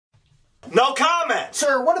No comment.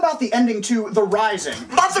 Sir, what about the ending to The Rising?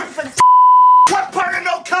 Motherfucker! What part of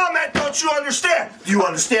no comment don't you understand? Do you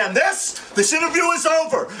understand this? This interview is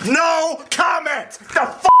over. No comment.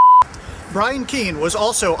 The Brian Keene was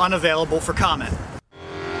also unavailable for comment.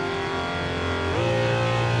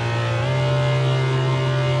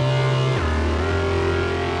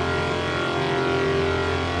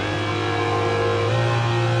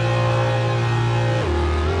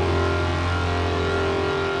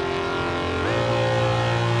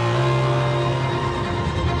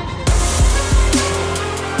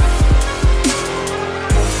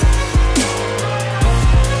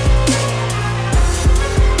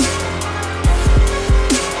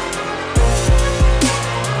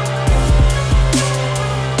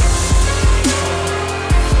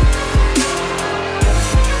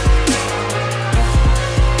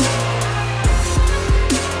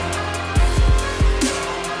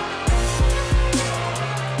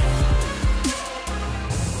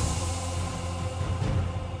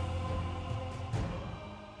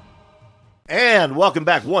 And welcome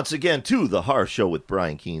back once again to The Horror Show with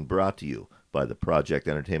Brian Keene, brought to you by the Project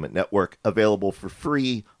Entertainment Network, available for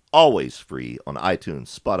free, always free, on iTunes,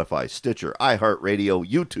 Spotify, Stitcher, iHeartRadio,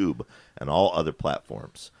 YouTube, and all other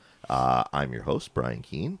platforms. I'm your host, Brian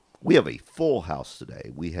Keene. We have a full house today.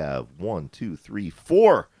 We have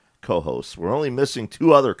 4 co-hosts. We're only missing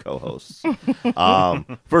 2 other co-hosts.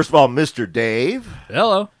 First of all, Mr. Dave.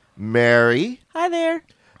 Hello. Mary. Hi there.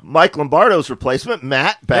 Mike Lombardo's replacement,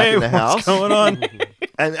 Matt, back in the house. What's going on?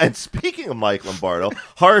 and speaking of Mike Lombardo,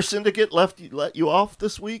 Horror Syndicate let you off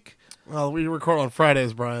this week? Well, we record on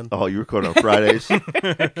Fridays, Brian. Oh, you record on Fridays?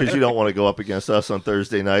 Because you don't want to go up against us on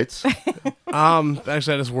Thursday nights? Actually, I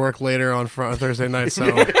just work later on Thursday night,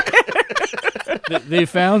 so... They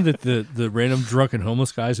found that the random drunken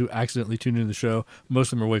homeless guys who accidentally tune into the show,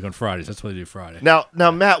 most of them are awake on Fridays. That's why they do Friday. Now,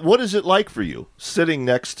 Matt, what is it like for you sitting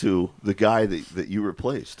next to the guy that you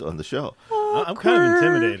replaced on the show? I'm kind of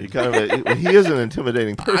intimidated. He is an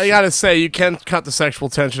intimidating person. I gotta say, you can't cut the sexual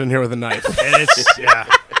tension in here with a knife. And it's, yeah.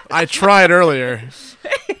 I tried earlier.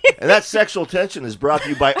 And that sexual tension is brought to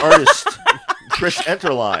you by artist Chris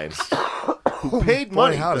Enterline, who paid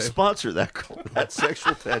money to sponsor that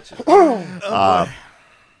sexual tension.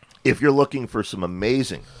 If you're looking for some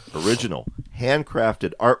amazing, original,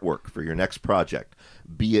 handcrafted artwork for your next project,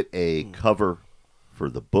 be it a cover for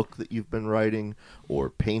the book that you've been writing, or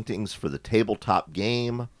paintings for the tabletop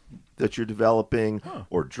game that you're developing,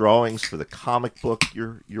 or drawings for the comic book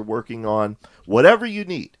you're working on, whatever you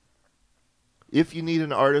need. If you need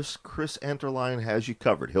an artist, Chris Enterline has you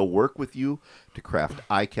covered. He'll work with you to craft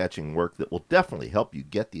eye-catching work that will definitely help you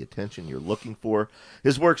get the attention you're looking for.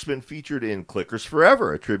 His work's been featured in Clickers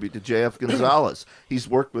Forever, a tribute to J.F. Gonzalez. He's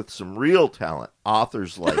worked with some real talent,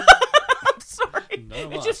 authors like... I'm sorry.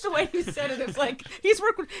 It's just the way you said it. It's like he's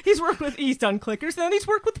done Clickers, and then he's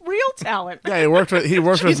worked with real talent. Yeah, he worked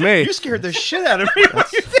with me. You scared the shit out of me.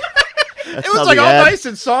 It was like all nice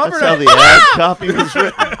and somber. That's how the ad copy was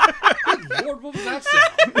written. Lord, what was that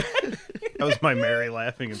sound? That was my Mary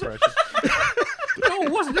laughing impression. No, it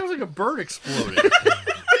wasn't. It was like a bird exploding.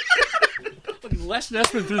 Like Les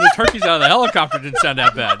Nessman threw the turkeys out of the helicopter didn't sound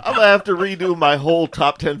that bad. I'm going to have to redo my whole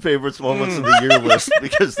top 10 favorites moments of the year list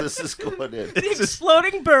because this is going in. The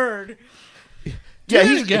exploding bird. Yeah,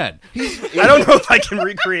 he's again. I don't know if I can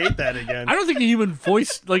recreate that again. I don't think a human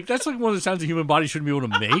voice, like, that's like one of the sounds a human body shouldn't be able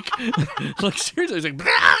to make. Like, seriously, it's like...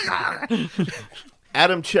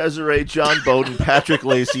 Adam Cesare, John Bowden, Patrick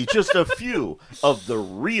Lacey, just a few of the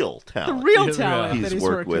real talent. The real talent that he's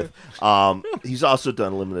worked with. He's also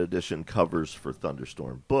done limited edition covers for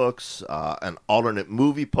Thunderstorm Books, an alternate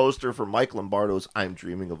movie poster for Mike Lombardo's I'm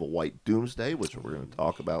Dreaming of a White Doomsday, which we're going to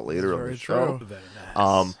talk about later on the show. Very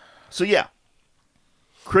nice. So yeah,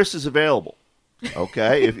 Chris is available.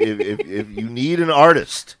 Okay, if you need an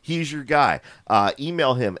artist, he's your guy.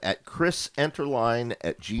 Email him at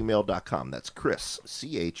chrisenterline@gmail.com. That's Chris,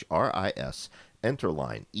 C-H-R-I-S,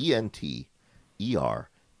 Enterline, E-N-T-E-R-L-I-N-E.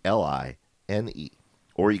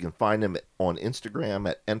 Or you can find him on Instagram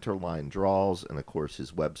at Enterline Draws, and of course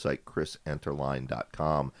his website,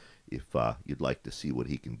 chrisenterline.com, if you'd like to see what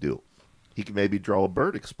he can do. He can maybe draw a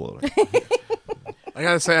bird exploding. I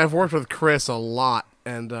gotta say, I've worked with Chris a lot.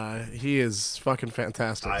 And he is fucking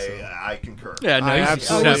fantastic. I concur. Yeah, no,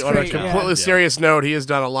 absolutely. On a completely serious note, he has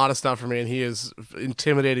done a lot of stuff for me, and he is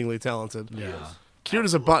intimidatingly talented. Yeah, cute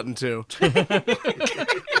as a button too.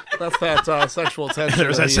 That's that sexual tension.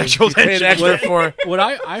 There's that sexual tension. Extra for. What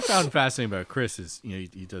I found fascinating about Chris is,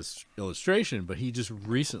 he does illustration, but he just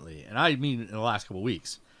recently, and I mean in the last couple of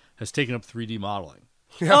weeks, has taken up 3D modeling.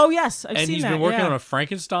 Oh yes, I've and seen he's that. been working yeah. on a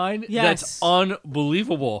Frankenstein. Yes. That's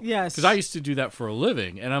unbelievable. Yes. Because I used to do that for a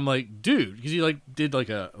living, and I'm like, dude, because he did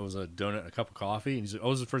it was a donut and a cup of coffee, and he's like, oh,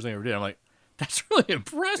 this is the first thing I ever did. I'm like, that's really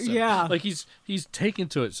impressive. Yeah. Like he's taken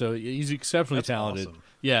to it, so he's exceptionally talented. awesome.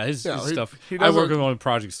 Yeah, his stuff. he I does work a- with him on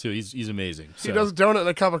projects too. He's amazing. He so. does a donut and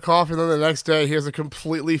a cup of coffee, and then the next day he has a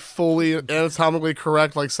completely, fully anatomically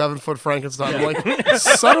correct, 7-foot Frankenstein. I'm like,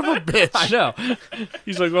 son of a bitch. I know.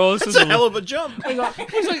 He's like, well, this is It's a hell of a jump. He's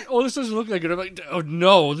like, oh, this doesn't look like it. I'm like, oh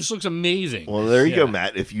no, this looks amazing. Well, there you go, Yeah.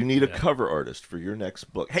 Matt. If you need a cover artist for your next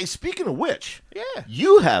book. Hey, speaking of which, Yeah.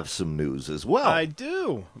 you have some news as well. I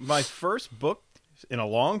do. My first book in a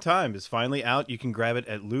long time is finally out. You can grab it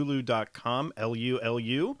at lulu.com,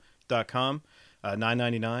 LULU.com,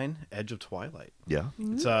 $9.99, Edge of Twilight. Yeah.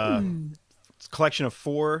 It's a collection of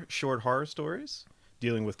 4 short horror stories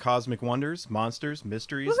dealing with cosmic wonders, monsters,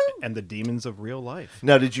 mysteries, and the demons of real life.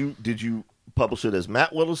 Now, did you publish it as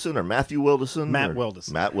Matt Wildasin or Matthew Wildasin? Matt or-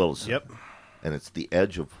 Wildasin. Matt Wildasin. Yep. And it's the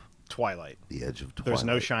Edge of Twilight. Twilight. There's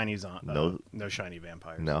no shinies on. No- no shiny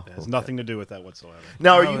vampires. No? It has Okay. nothing to do with that whatsoever.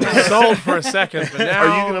 Now, are you Sold for a second, but now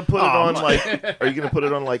are you going to put it on Are you going to put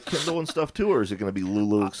it on Kindle and stuff too, or is it going to be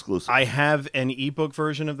Lulu exclusive? I have an ebook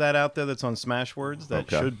version of that out there that's on Smashwords that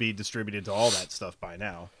Okay. should be distributed to all that stuff by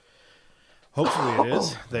now. Hopefully it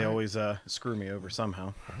is. They always screw me over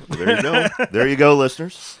somehow. There you go. There you go,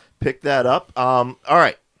 listeners. Pick that up. All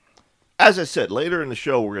right. As I said, later in the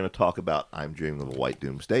show, we're going to talk about I'm Dreaming of a White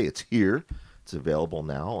Doomsday. It's here. It's available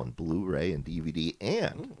now on Blu-ray and DVD.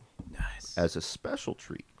 And as a special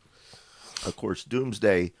treat, of course,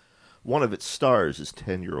 Doomsday, one of its stars is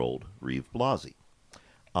 10-year-old Reeve Blazi.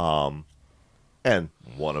 And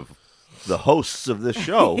one of the hosts of this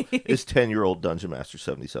show is 10-year-old Dungeonmaster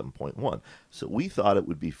 77.1. So we thought it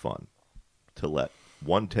would be fun to let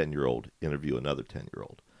one 10-year-old interview another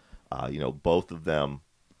 10-year-old. Both of them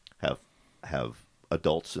have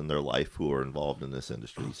adults in their life who are involved in this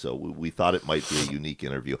industry. So we thought it might be a unique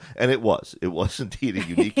interview. And it was. It was indeed a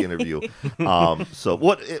unique interview. So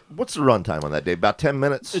what's the runtime on that day? About 10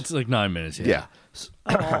 minutes? It's like 9 minutes. Yeah.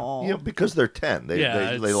 Because they're 10.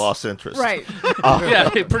 They lost interest. Right. Yeah,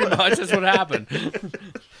 pretty much. That's what happened.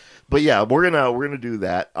 But yeah, we're gonna do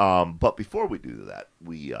that. But before we do that,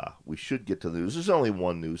 we should get to the news. There's only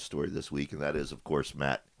one news story this week, and that is, of course,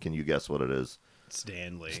 Matt. Can you guess what it is?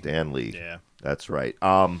 Stanley. Yeah, that's right.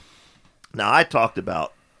 Now I talked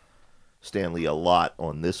about Stanley a lot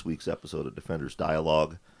on this week's episode of Defenders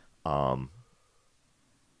Dialogue. I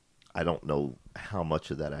don't know how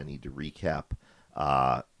much of that I need to recap.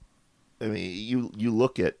 I mean, you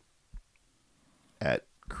look at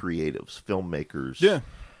creatives, filmmakers,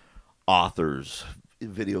 authors,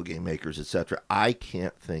 video game makers, etc. I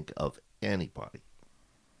can't think of anybody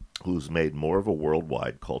who's made more of a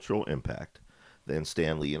worldwide cultural impact than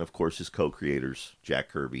Stan Lee, and of course his co-creators, Jack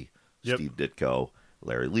Kirby, Steve Ditko,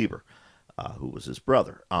 Larry Lieber, who was his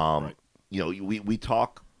brother. Right. We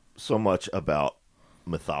talk so much about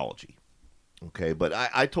mythology, okay? But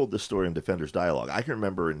I told this story in Defenders Dialogue. I can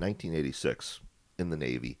remember in 1986 in the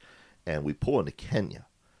Navy, and we pull into Kenya,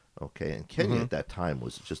 okay? And Kenya at that time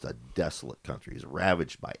was just a desolate country. It was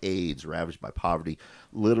ravaged by AIDS, ravaged by poverty.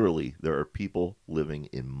 Literally, there are people living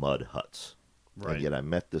in mud huts. Right. And yet I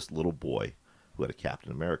met this little boy who had a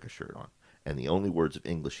Captain America shirt on. And the only words of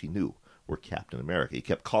English he knew were Captain America. He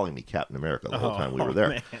kept calling me Captain America the whole time we were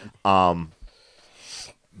there. Man.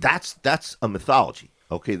 That's a mythology.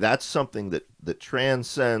 Okay, that's something that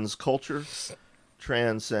transcends culture,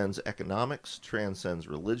 transcends economics, transcends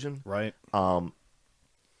religion. Right.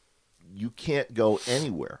 You can't go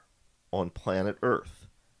anywhere on planet Earth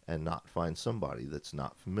and not find somebody that's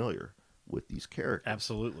not familiar with these characters.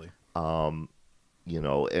 Absolutely.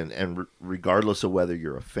 Regardless of whether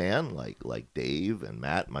you're a fan like Dave and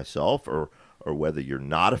Matt and myself, or whether you're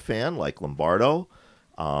not a fan like Lombardo,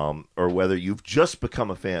 or whether you've just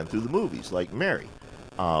become a fan through the movies like Mary,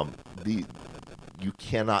 you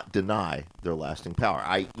cannot deny their lasting power.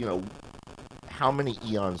 How many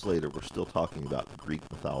eons later we're still talking about Greek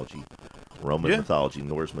mythology, Roman mythology,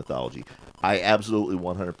 Norse mythology. I absolutely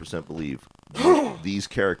 100% believe these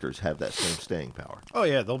characters have that same staying power. Oh,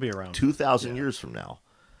 yeah, they'll be around. 2,000 years from now,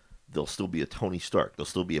 there'll still be a Tony Stark. There'll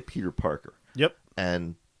still be a Peter Parker. Yep.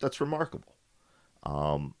 And that's remarkable.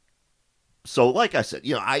 So like I said,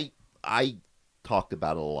 I talked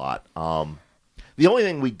about it a lot. The only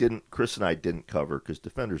thing Chris and I didn't cover, because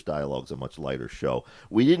Defenders Dialogue's a much lighter show,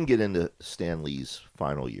 we didn't get into Stan Lee's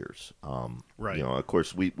final years. Right. Of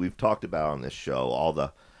course, we've talked about on this show all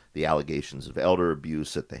the allegations of elder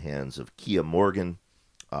abuse at the hands of Kia Morgan,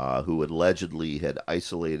 who allegedly had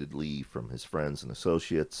isolated Lee from his friends and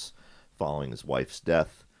associates, following his wife's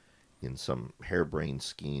death in some harebrained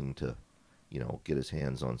scheme to, get his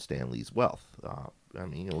hands on Stan Lee's wealth.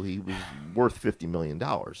 He was worth $50 million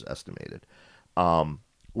estimated.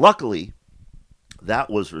 Luckily,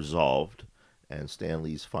 that was resolved, and Stan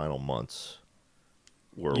Lee's final months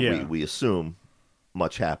were, we assume,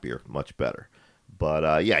 much happier, much better.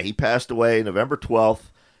 But, he passed away November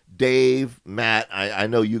 12th. Dave, Matt, I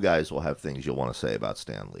know you guys will have things you'll want to say about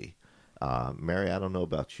Stan Lee. Mary, I don't know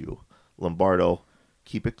about you. Lombardo,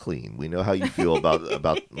 keep it clean. We know how you feel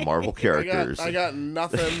about Marvel characters. I got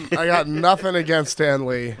nothing. I got nothing against Stan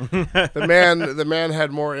Lee. The man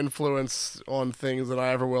had more influence on things than I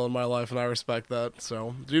ever will in my life, and I respect that.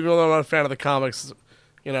 So, even though I'm not a fan of the comics,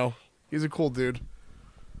 he's a cool dude.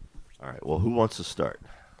 All right. Well, who wants to start?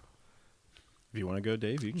 If you want to go,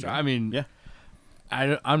 Dave, you can. I mean, yeah.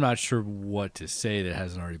 I'm not sure what to say that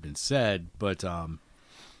hasn't already been said, but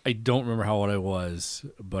I don't remember how old I was,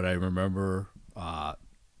 but I remember I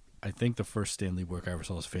think the first Stan Lee work I ever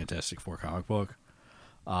saw was Fantastic Four comic book,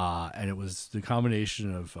 and it was the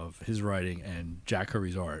combination of his writing and Jack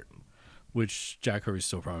Kirby's art, which Jack Kirby's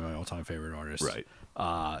still probably my all-time favorite artist. Right.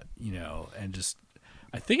 And just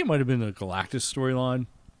I think it might have been the Galactus storyline.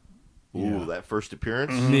 Ooh, that first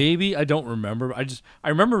appearance? Maybe. I don't remember. I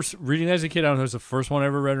remember reading that as a kid. I don't know if it was the first one I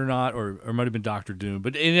ever read or not, or it might have been Doctor Doom.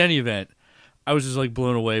 But in any event, I was just like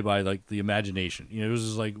blown away by like the imagination. It was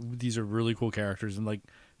just like these are really cool characters, and like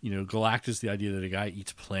Galactus, the idea that a guy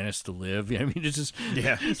eats planets to live. It's just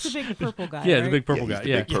He's the big purple guy. Yeah, right? the big purple guy.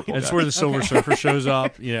 Big purple That's guy. where the Silver Surfer shows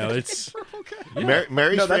up. It's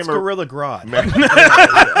Mary's No, that's frame of- Gorilla Grodd.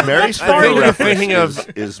 Mary's I frame think of you're reference thinking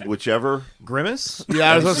of- is whichever Grimace?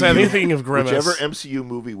 Yeah, I was going to say, I'm thinking of Grimace. whichever MCU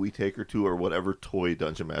movie we take her to, or whatever toy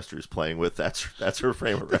Dungeonmaster is playing with. That's her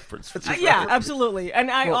frame of reference. Yeah, absolutely. And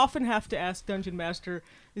I often have to ask Dungeon Master,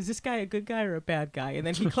 is this guy a good guy or a bad guy? And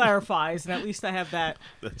then he clarifies, and at least I have that.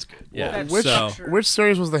 That's good. yeah. Which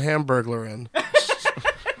series was the Hamburglar in?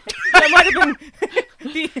 That might have been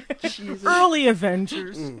the early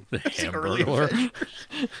Avengers. the Hamburglar.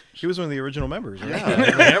 He was one of the original members, right?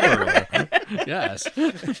 Hamburglar. Yes.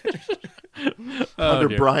 Under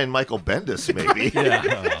dear. Brian Michael Bendis, maybe.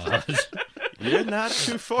 Yeah. You're not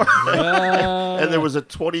too far. And there was a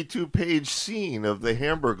 22-page scene of the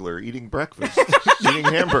Hamburglar eating breakfast, eating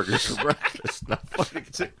hamburgers for breakfast. Not funny.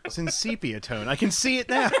 It's in sepia tone. I can see it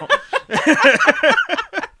now.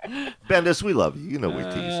 Bendis, we love you. You know we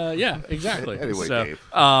tease. Yeah, exactly. Anyway, so, Dave.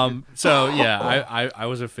 I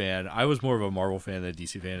was a fan. I was more of a Marvel fan than a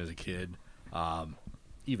DC fan as a kid.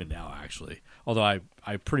 Even now, actually. Although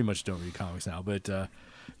I pretty much don't read comics now. But,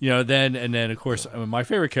 then, of course, my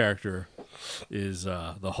favorite character is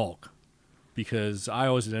the Hulk. Because I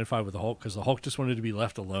always identified with the Hulk because the Hulk just wanted to be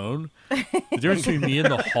left alone. The difference between me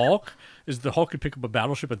and the Hulk is the Hulk could pick up a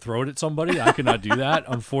battleship and throw it at somebody. I could not do that,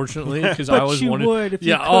 unfortunately, because I always wanted. Would if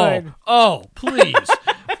you could. Oh, please,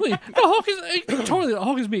 please. The Hulk is totally. The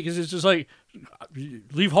Hulk is me because it's just like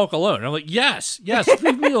leave Hulk alone. And I'm like, yes,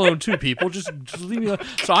 leave me alone too, people. Just leave me alone.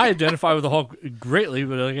 So I identify with the Hulk greatly,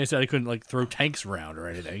 but like I said, I couldn't like throw tanks around or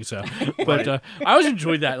anything. So, but I always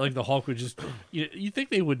enjoyed that. Like the Hulk would just. You think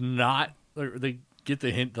they would not. Or they get the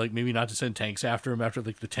hint, like maybe not to send tanks after him after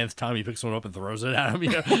like the 10th time he picks one up and throws it at him.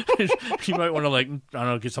 You might want to like I don't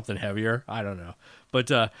know, get something heavier. I don't know, but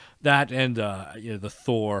that and the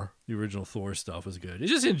Thor, the original Thor stuff was good. It's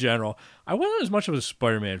just in general, I wasn't as much of a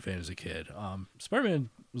Spider-Man fan as a kid. Spider-Man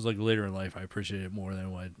was like later in life I appreciated it more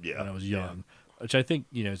than when I was young, which I think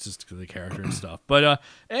it's just because of the character and stuff. But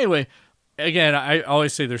anyway. Again, I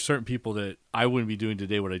always say there's certain people that I wouldn't be doing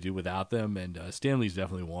today what I do without them, and Stan Lee's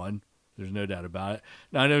definitely one. There's no doubt about it.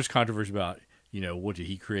 Now, I know there's controversy about, what did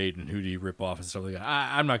he create and who did he rip off and stuff like that.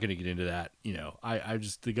 I'm not going to get into that. I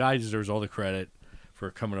just, the guy deserves all the credit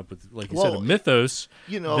for coming up with, like you said, a mythos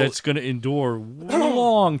that's going to endure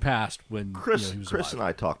long past when Chris he was alive. And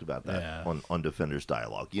I talked about that on Defenders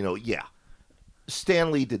Dialogue.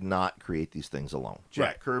 Stan Lee did not create these things alone.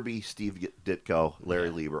 Jack Kirby, Steve Ditko, Larry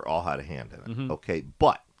Lieber all had a hand in it. Mm-hmm. Okay,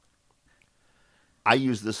 but I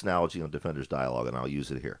use this analogy on Defenders Dialogue, and I'll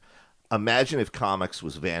use it here. Imagine if comics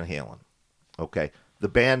was Van Halen. Okay, the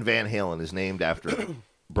band Van Halen is named after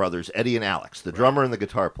brothers Eddie and Alex, the drummer and the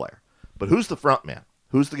guitar player. But who's the front man?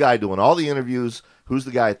 Who's the guy doing all the interviews? Who's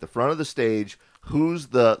the guy at the front of the stage? Who's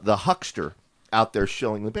the huckster out there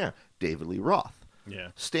shilling the band? David Lee Roth. Yeah.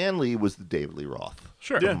 Stan Lee was the David Lee Roth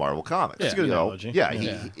of Marvel Comics. That's a good analogy.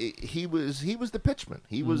 He was the pitchman.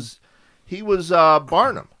 He was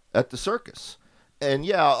Barnum at the circus.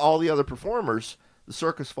 And all the other performers, the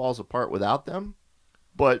circus falls apart without them.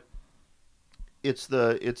 But it's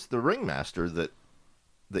the ringmaster that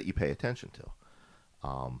you pay attention to.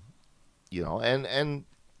 and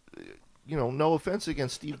no offense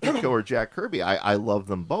against Steve Ditko or Jack Kirby. I love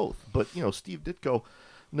them both. But, Steve Ditko,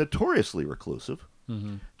 notoriously reclusive.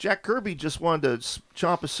 Mm-hmm. Jack Kirby just wanted to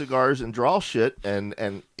chomp his cigars and draw shit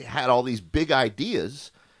and had all these big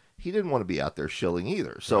ideas. He didn't want to be out there shilling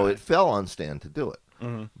either. So it fell on Stan to do it.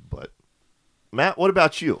 Mm-hmm. But, Matt, what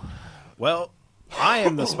about you? Well, I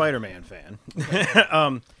am the Spider-Man fan.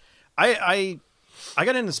 I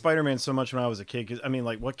got into Spider-Man so much when I was a kid. 'Cause, I mean,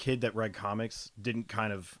 like, what kid that read comics didn't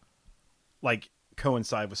kind of, like,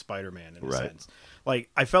 coincide with Spider-Man in a sense? Like,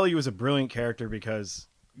 I felt he was a brilliant character because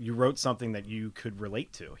you wrote something that you could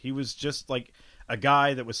relate to. He was just, like, a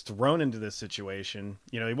guy that was thrown into this situation.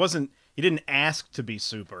 He didn't ask to be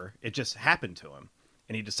super. It just happened to him.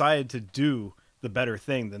 And he decided to do the better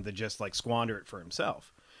thing than to just, like, squander it for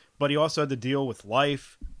himself. But he also had to deal with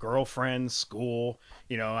life, girlfriends, school.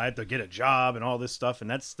 I had to get a job and all this stuff. And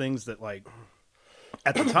that's things that, like,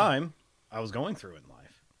 at the time, I was going through in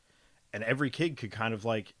life. And every kid could kind of,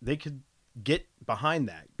 like, they could get behind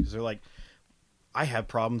that. Because they're like, I have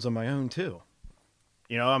problems of my own, too.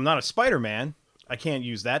 I'm not a Spider-Man. I can't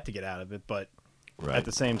use that to get out of it. But at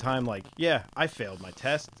the same time, like, yeah, I failed my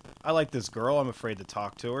test. I like this girl. I'm afraid to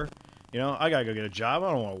talk to her. I got to go get a job.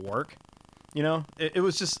 I don't want to work. It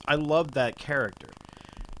was just, I loved that character.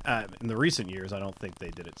 In the recent years, I don't think they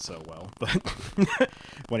did it so well, but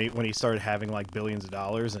when he started having like billions of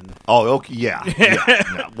dollars and okay,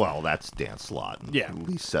 yeah. Well, that's Dan Slott. Yeah, the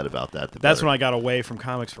least said about that. That's when I got away from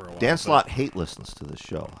comics for a while. Dan Slott listens to this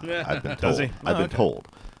show. I've been told. Does he? I've been told.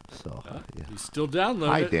 So he's still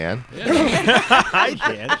downloading. Hi, Dan. Yeah. Hi,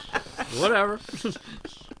 Dan. Whatever.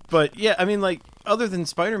 But yeah, I mean, like, other than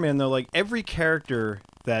Spider-Man though, like every character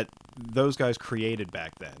that those guys created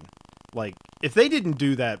back then, like if they didn't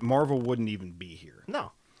do that, Marvel wouldn't even be here.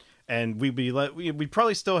 No, and we'd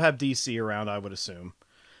probably still have DC around, I would assume,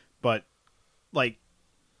 but like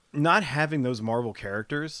not having those Marvel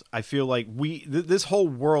characters, I feel like this whole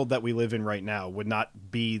world that we live in right now would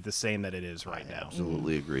not be the same that it is right now.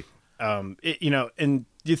 Absolutely agree. And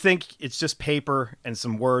you think it's just paper and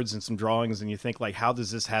some words and some drawings, and you think like, how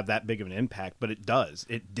does this have that big of an impact? But it does.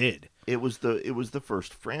 It did. It was the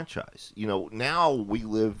first franchise. Now we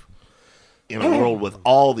live in a world with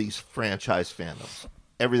all these franchise fandoms.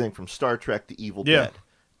 Everything from Star Trek to Evil Dead.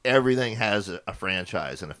 Everything has a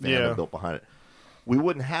franchise and a fandom built behind it. We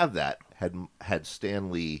wouldn't have that had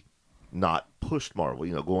Stan Lee not pushed Marvel.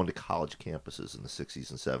 Going to college campuses in the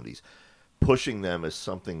 60s and 70s. Pushing them as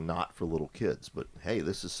something not for little kids, but hey,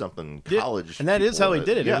 this is something college. And that is how he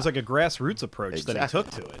did it. Yeah. It was like a grassroots approach that he took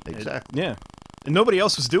to it. Exactly. And nobody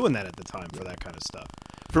else was doing that at the time for that kind of stuff.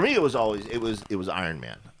 For me, it was always it was Iron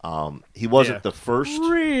Man. He wasn't the first.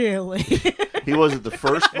 Really? He wasn't the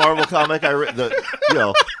first Marvel comic I read.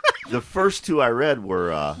 The first two I read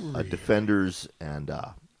were Defenders and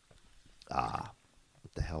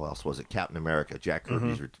what the hell else was it? Captain America. Jack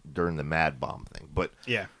Kirby's during the Mad Bomb thing. But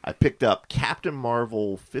I picked up Captain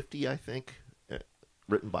Marvel 50, I think,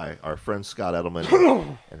 written by our friend Scott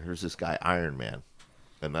Edelman. And here's this guy, Iron Man.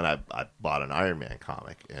 And then I bought an Iron Man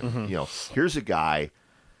comic. And, here's a guy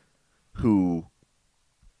who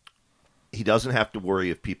he doesn't have to worry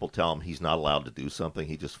if people tell him he's not allowed to do something.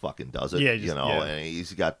 He just fucking does it, and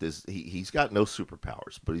he's got this, he's got no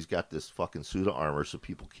superpowers, but he's got this fucking suit of armor so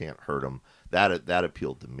people can't hurt him. That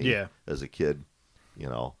appealed to me as a kid,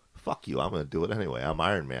 fuck you, I'm going to do it anyway. I'm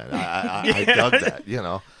Iron Man. I dug that,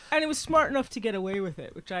 And it was smart enough to get away with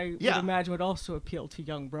it, which I would imagine would also appeal to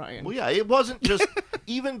young Brian. Well, it wasn't just,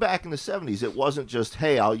 even back in the 70s, it wasn't just,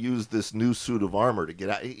 hey, I'll use this new suit of armor to get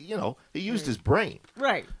out. He used his brain.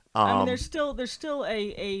 Right. I mean, there's still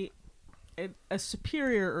a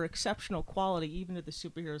superior or exceptional quality even to the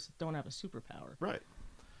superheroes that don't have a superpower. Right.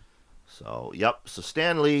 So, So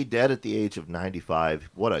Stan Lee dead at the age of 95.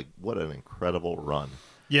 What an incredible run.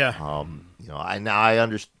 Yeah. I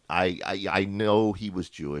know he was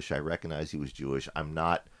Jewish. I recognize he was Jewish. I'm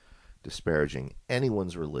not disparaging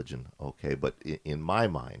anyone's religion, okay? But in my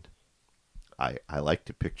mind, I like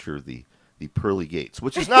to picture the pearly gates,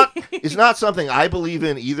 which is not something I believe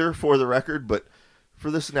in either, for the record, but for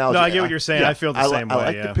this analogy, no, I get what you're saying. I feel the same way. I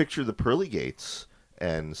like to picture the pearly gates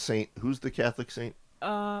and who's the Catholic saint?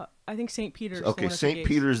 I think St. Peter's. Okay, St.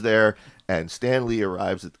 Peter's there, and Stan Lee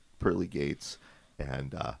arrives at the pearly gates,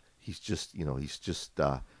 and he's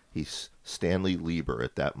Stanley Lieber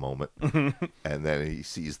at that moment, and then he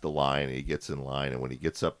sees the line, and he gets in line, and when he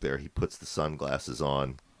gets up there, he puts the sunglasses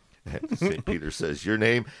on. And St. Peter says, "Your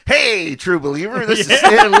name? Hey, true believer, this is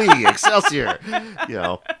Stan Lee, Excelsior."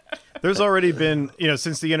 There's already been,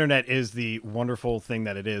 since the internet is the wonderful thing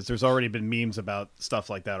that it is, there's already been memes about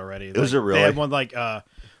stuff like that already. Is it really? They had one like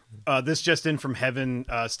This just in from heaven.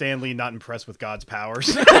 Stanley not impressed with God's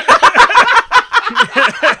powers.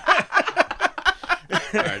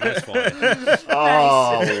 All right, that's fine.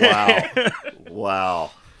 Oh, wow.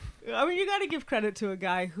 Wow. I mean, you got to give credit to a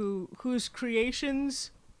guy whose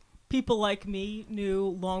creations people like me knew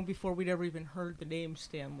long before we'd ever even heard the name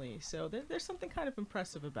Stan Lee. So there's something kind of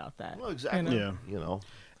impressive about that. Well, exactly. Yeah. You know.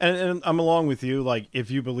 And I'm along with you. Like, if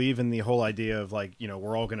you believe in the whole idea of, like, you know,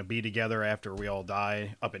 we're all going to be together after we all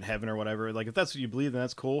die up in heaven or whatever, like, if that's what you believe, then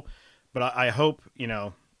that's cool. But I hope, you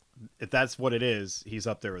know, if that's what it is, he's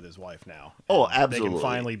up there with his wife now. Oh, And absolutely. They can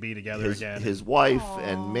finally be together again. His wife,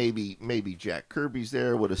 and maybe Jack Kirby's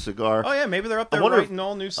there with a cigar. Oh yeah, maybe they're up there writing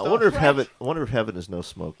all new stuff. I wonder if heaven is no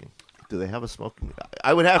smoking. Do they have a smoking?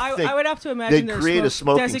 I would have to think. I would have to imagine they'd there's create a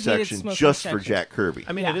smoking designated section smoking just section. for Jack Kirby.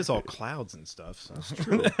 I mean, it is all clouds and stuff. So. That's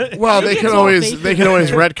true. Well, they It's can all always vacant.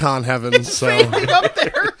 retcon heaven. So up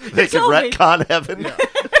there. They can all retcon heaven.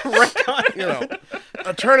 you know,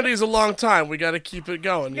 eternity's a long time. We got to keep it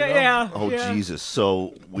going. You know? Yeah. Oh yeah. Jesus!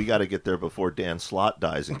 So we got to get there before Dan Slott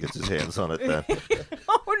dies and gets his hands on it. Then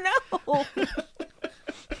Oh no.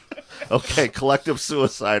 okay, collective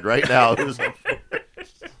suicide right now.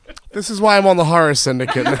 This is why I'm on the horror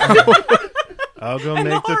syndicate now. I'll go And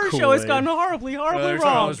make the horror Kool-Aid. show has gone horribly There's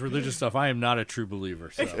all wrong. this religious stuff. I am not a true believer.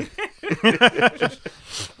 So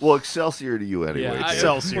Well, Excelsior to you anyway. yeah, Dan.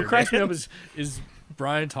 Excelsior, what cracks me up is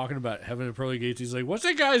Brian talking about heaven and pearly gates. He's like, "What's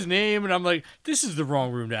that guy's name?" And I'm like, "This is the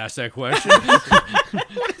wrong room to ask that question."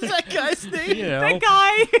 What's that guy's name? You know, That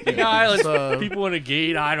guy. the guy, like people in a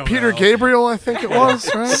gate. I don't Peter know. Gabriel, I think it was,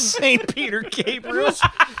 right? Saint Peter Gabriel.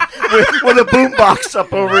 with a boombox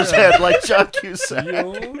up over his head like John Cusack.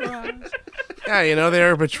 Yeah, you know, they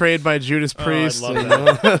were betrayed by Judas Priest. love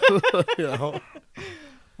and, you know.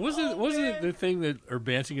 Wasn't it the thing that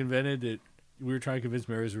Urbansing invented that we were trying to convince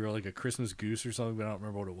Mary was real, like a Christmas goose or something, but I don't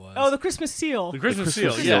remember what it was. Oh, the Christmas seal. The Christmas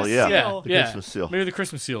seal. Christmas Yes. seal, yeah. Yeah. The yeah. Christmas seal. Maybe the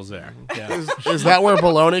Christmas seal's there. Yeah. Is that where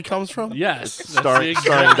baloney comes from? Yes. That's Starring the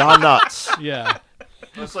starring Don Knotts. Yeah.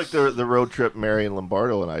 It's like the road trip Mary and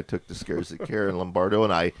Lombardo and I took to Scares That Care, and Lombardo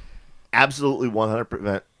and I absolutely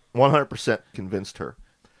 100% convinced her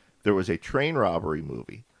there was a train robbery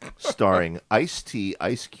movie starring Ice-T,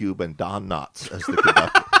 Ice Cube, and Don Knotts as the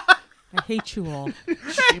conductor. I hate you all.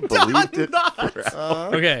 She believed it.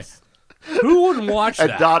 Okay. Who wouldn't watch And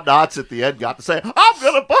that? Don Knotts at the end got to say, "I'm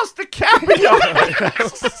gonna bust a cameo."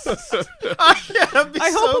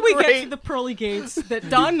 I hope when we get to the pearly gates that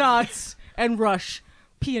Don Knotts and Rush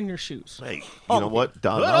pee in your shoes. Hey, you know what?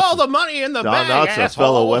 Don Put Knotts, all the money in the Don bag, Knotts, a asshole.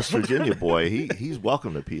 fellow West Virginia boy. He's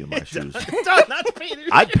welcome to pee in my shoes. Don Knotts Peter.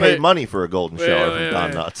 I'd pay money for a golden shower wait, from Don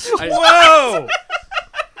wait. Knotts. Whoa!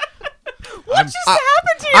 What just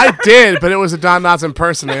happened to you? I did, but it was a Don Knotts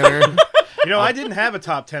impersonator. You know, I didn't have a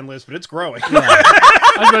top 10 list, but it's growing.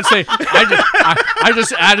 I was about to say, I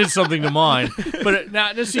just added something to mine. But now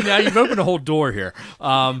you've opened a whole door here.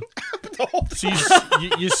 So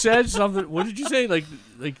you said something. What did you say? Like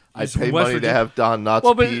I'd he's from pay West money to Virginia? have Don Knotts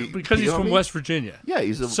Well, but pee, because pee he's on from me? West Virginia. Yeah,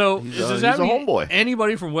 he's a does that a mean homeboy.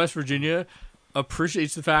 anybody from West Virginia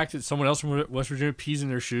appreciates the fact that someone else from West Virginia pees in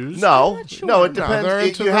their shoes? No, sure. no, it No, depends. they're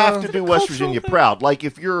into You have the to do West cultural Virginia thing. proud. Like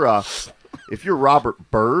if you're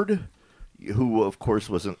Robert Byrd, who of course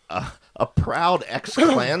was a proud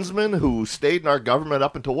ex-Klansman who stayed in our government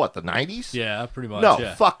up until what, the 90s? Yeah, pretty much. No,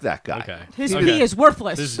 yeah. fuck that guy. Okay. His Okay. pee is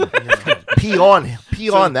worthless. This is, Pee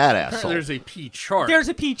on that asshole. there's a pee chart. There's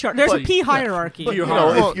a pee chart. There's a But- pee hierarchy. You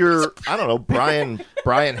know, if you're, I don't know, Brian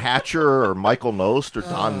Hatcher or Michael Nost or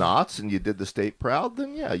Don Knotts, and you did the state proud,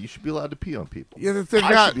 then yeah, you should be allowed to pee on people. Yeah, they've I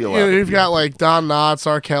got, should be you allowed know, to you've pee got on like Don Knotts,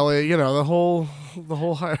 R. Kelly, you know, the whole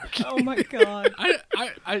hierarchy. Oh my god. I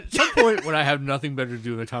at some point when I have nothing better to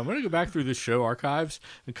do in the time, I'm gonna go back through the show archives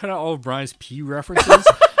and cut out all of Brian's pee references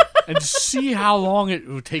and just see how long it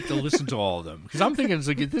would take to listen to all of them. Because I'm thinking it's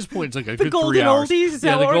like at this point it's like a good golden 3 hours. oldies? Is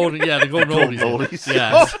Yeah, that the what we're golden. Yeah, the golden Golden oldies. oldies.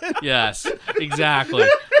 Yes, yes, exactly.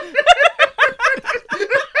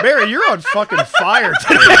 Mary, you're on fucking fire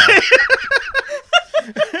today.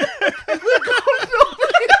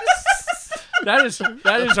 That is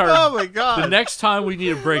our. Oh my god. The next time we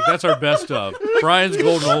need a break, that's our best of Brian's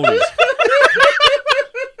golden oldies.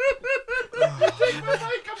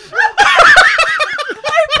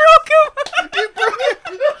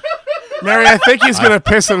 Mary, I think he's gonna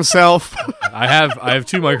piss himself. I have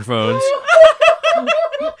 2 microphones,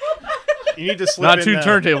 You need to slip not in 2 that.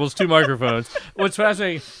 turntables, 2 microphones. What's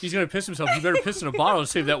fascinating? He's gonna piss himself. You better piss in a bottle and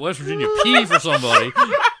save that West Virginia pee for somebody.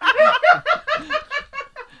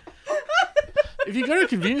 If you go to a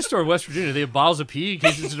convenience store in West Virginia, they have bottles of pee in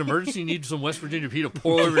case it's an emergency. You need some West Virginia pee to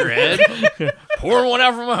pour over your head. Pour one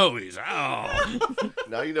out from a hose. Oh.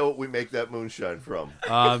 Now you know what we make that moonshine from.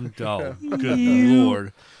 Oh, good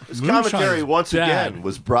Lord. This Moonshine's commentary, once bad. again,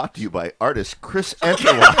 was brought to you by artist Chris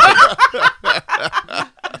Enterline.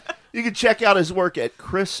 You can check out his work at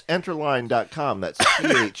chrisenterline.com. That's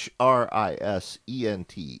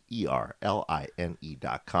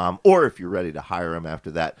ChrisEnterline.com. Or if you're ready to hire him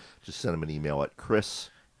after that, just send him an email at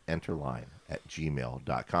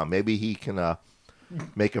chrisenterline@gmail.com. Maybe he can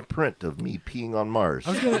make a print of me peeing on Mars.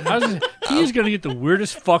 He's going to get the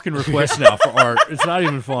weirdest fucking request now for art. It's not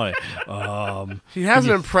even funny. He has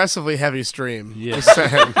an impressively heavy stream. Yeah. Just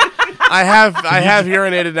saying. I have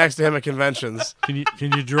urinated next to him at conventions. Can you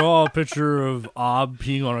draw a picture of Ob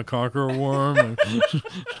peeing on a conqueror worm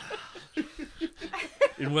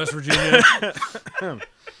in West Virginia?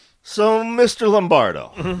 So, Mr.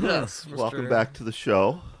 Lombardo, Yes, welcome back to the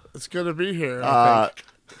show. It's good to be here. I think.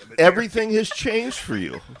 Everything has changed for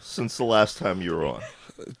you since the last time you were on.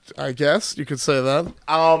 I guess you could say that.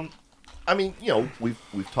 I mean, you know, we've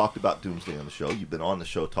talked about Doomsday on the show. You've been on the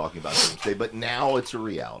show talking about Doomsday, but now it's a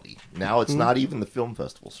reality. Now it's not even the film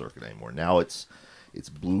festival circuit anymore. Now it's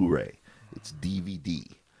Blu-ray, it's DVD,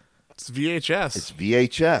 It's VHS. it's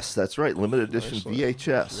VHS. That's right, limited edition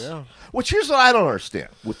VHS. Yeah. Which here's what I don't understand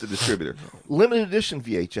with the distributor: limited edition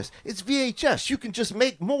VHS. It's VHS. You can just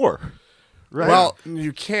make more. Right. Well,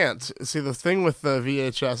 you can't. See, the thing with the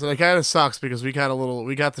VHS, and it kind of sucks because we got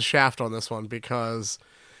the shaft on this one because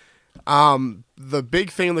the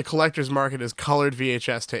big thing in the collector's market is colored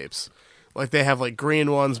VHS tapes. Like they have like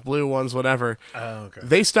green ones, blue ones, whatever. Oh, okay.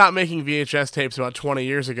 They stopped making VHS tapes about 20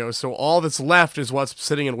 years ago, so all that's left is what's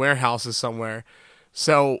sitting in warehouses somewhere.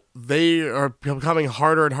 So they are becoming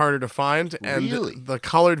harder and harder to find, and Really? the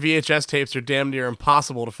colored VHS tapes are damn near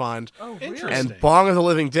impossible to find. Oh, really? Interesting. And Bong of the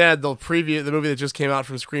Living Dead, the preview, the movie that just came out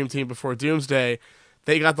from Scream Team before Doomsday,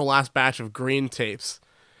 they got the last batch of green tapes.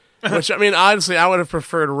 Which, I mean, honestly, I would have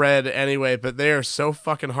preferred red anyway, but they are so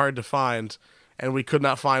fucking hard to find, and we could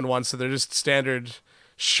not find one, so they're just standard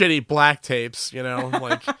shitty black tapes, you know?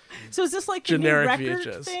 Like, So is this like the new Generic record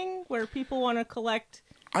VHS. thing where people want to collect?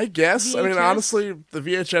 I guess. I mean, VHS? honestly, the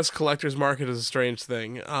VHS collector's market is a strange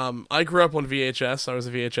thing. I grew up on VHS. I was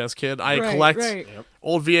a VHS kid. I Right, collect right.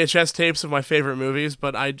 old VHS tapes of my favorite movies,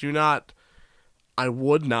 but I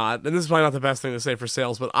would not, and this is probably not the best thing to say for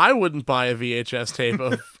sales, but I wouldn't buy a VHS tape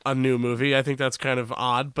of a new movie. I think that's kind of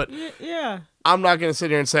odd, but Yeah. I'm not going to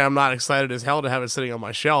sit here and say I'm not excited as hell to have it sitting on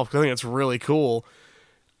my shelf because I think it's really cool.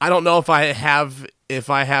 I don't know if I have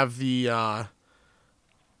the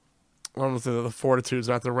I don't know if the fortitude is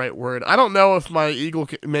not the right word. I don't know if my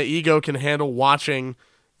ego can handle watching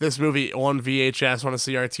this movie on VHS on a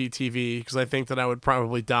CRT TV because I think that I would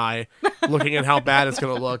probably die looking at how bad it's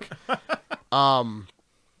going to look.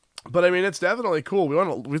 But I mean, it's definitely cool.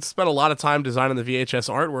 We spent a lot of time designing the VHS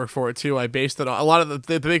artwork for it too. I based it on a lot of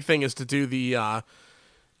the big thing is to do the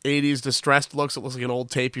 80s distressed looks. It looks like an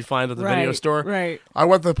old tape you find at the video store. Right. I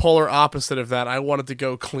went the polar opposite of that. I wanted to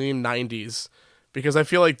go clean 90s because I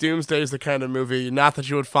feel like Doomsday is the kind of movie, not that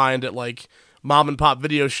you would find at like mom and pop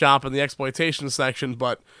video shop in the exploitation section,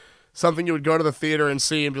 but something you would go to the theater and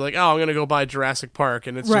see and be like, oh, I'm going to go buy Jurassic Park.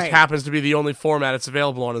 And it just Right. happens to be the only format it's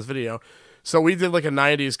available on as video. So we did like a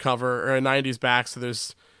 90s cover or a 90s back. So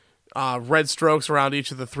there's red strokes around each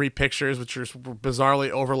of the three pictures, which are bizarrely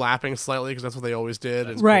overlapping slightly because that's what they always did.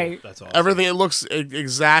 And Right. That's awesome. everything, it looks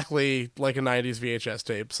exactly like a 90s VHS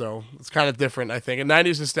tape. So it's kind of different, I think. And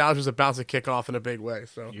 90s nostalgia is about to kick off in a big way.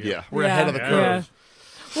 So Yeah. we're ahead of the curve.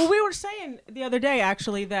 Well, we were saying the other day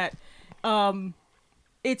actually that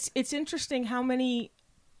it's interesting how many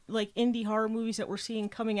like indie horror movies that we're seeing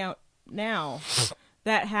coming out now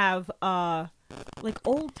that have like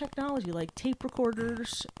old technology, like tape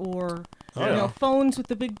recorders or you know phones with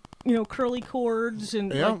the big curly cords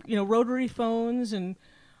and like, rotary phones and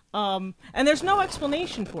there's no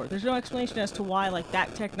explanation for it. There's no explanation as to why like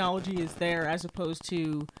that technology is there as opposed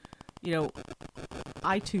to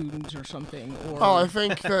iTunes or something or Oh, I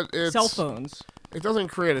think that it's cell phones. It doesn't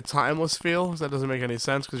create a timeless feel. 'Cause that doesn't make any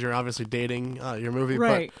sense because you're obviously dating your movie.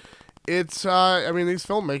 Right. But it's, I mean, these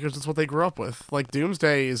filmmakers, it's what they grew up with. Like,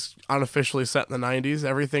 Doomsday is unofficially set in the 90s.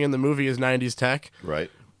 Everything in the movie is 90s tech. Right.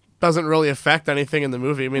 Doesn't really affect anything in the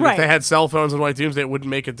movie. I mean, Right. if they had cell phones and White Doomsday, it wouldn't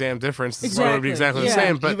make a damn difference. The story would be Exactly. exactly the Yeah.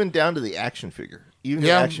 same. But Even down to the action figure. Even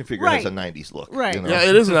Yeah. the action figure Right. has a 90s look. Right. You know? yeah,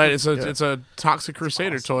 it is a nice. It's a Toxic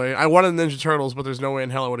Crusader toy. I wanted Ninja Turtles, but there's no way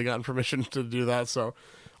in hell I would have gotten permission to do that. So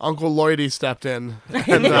Uncle Lloydie stepped in,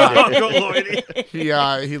 and Uncle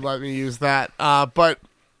Lloydie. he let me use that. But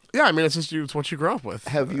yeah, I mean, it's what you grew up with.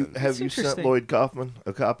 Have you sent interesting. Lloyd Kaufman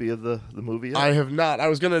a copy of the movie yet? I have not. I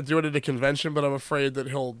was gonna do it at a convention, but I'm afraid that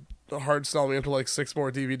he'll hard sell me into like 6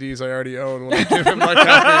 more DVDs I already own when I give him my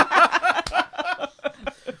copy.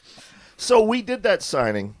 So we did that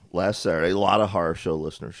signing last Saturday. A lot of horror show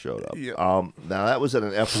listeners showed up. Yeah. Now that was at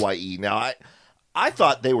an FYE. Now I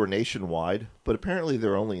thought they were nationwide, but apparently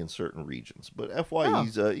they're only in certain regions. But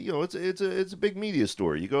FYE's, you know, it's a big media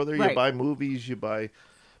store. You go there, you buy movies, you buy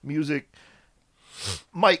music.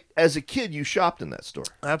 Mike, as a kid, you shopped in that store.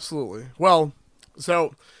 Absolutely. Well,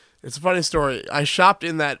 so it's a funny story. I shopped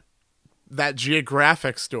in that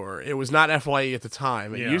geographic store. It was not FYE at the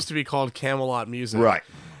time. It used to be called Camelot Music. Right.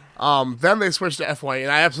 Then they switched to FYE,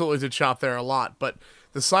 and I absolutely did shop there a lot. But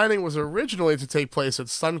the signing was originally to take place at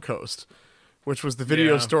Suncoast, which was the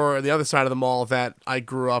video store on the other side of the mall that I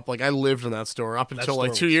grew up. Like, I lived in that store up until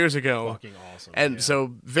like 2 years ago. Fucking awesome. And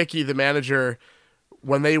so Vicky, the manager,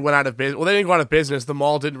 when they went out of business, well, they didn't go out of business. The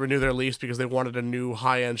mall didn't renew their lease because they wanted a new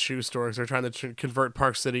high-end shoe store because they're trying to convert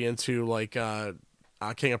Park City into like a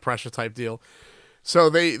King of Prussia type deal.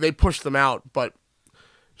 So they pushed them out, but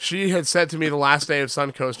she had said to me the last day of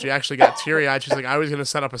Suncoast, she actually got teary-eyed. She's like, I was going to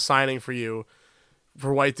set up a signing for you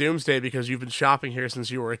for White Doomsday because you've been shopping here since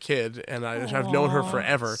you were a kid, and I've known her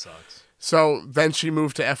forever. Sucks. So then she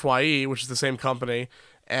moved to FYE, which is the same company,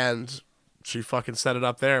 and she fucking set it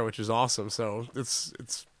up there, which is awesome. So it's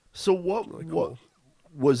So what really cool. what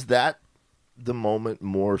was that the moment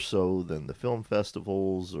more so than the film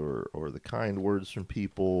festivals or the kind words from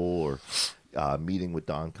people or meeting with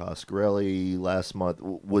Don Coscarelli last month?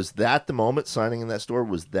 Was that the moment, signing in that store?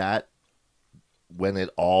 Was that when it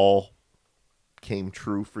all came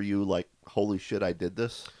true for you? Like, holy shit, I did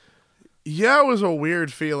this? Yeah, it was a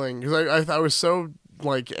weird feeling because I was so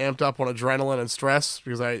like amped up on adrenaline and stress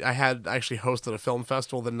because I had actually hosted a film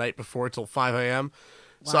festival the night before till 5 a.m.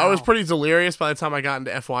 So I was pretty delirious by the time I got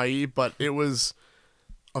into FYE, but it was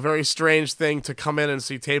a very strange thing to come in and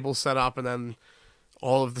see tables set up and then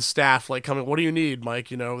all of the staff like coming, what do you need,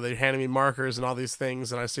 Mike? You know, they handed me markers and all these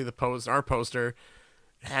things, and I see our poster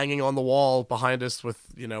hanging on the wall behind us with,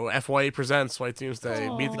 you know, FYE presents White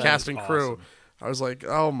Doomsday, meet the cast and crew. Awesome. I was like,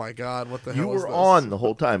 oh my God, what the hell You is were this? on the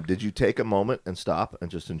whole time. Did you take a moment and stop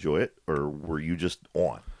and just enjoy it, or were you just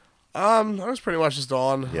on? I was pretty much just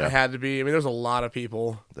on. Yeah. I had to be. I mean, there's a lot of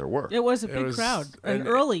people. There were. It was a big crowd, and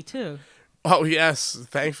early too. Oh yes,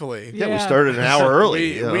 thankfully. Yeah, we started an hour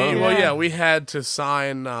early. We had to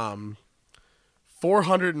sign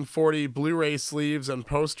 440 Blu-ray sleeves and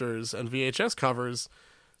posters and VHS covers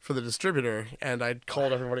for the distributor, and I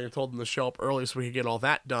called everybody and told them to show up early so we could get all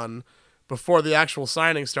that done before the actual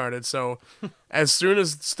signing started. So as soon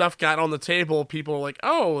as stuff got on the table, people were like,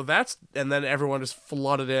 oh, that's... And then everyone just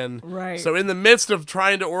flooded in. Right. So in the midst of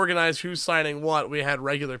trying to organize who's signing what, we had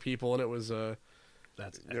regular people, and it was...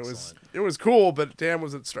 That's excellent. It was cool, but damn,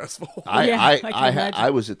 was it stressful. I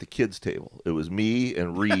was at the kids' table. It was me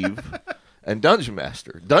and Reeve and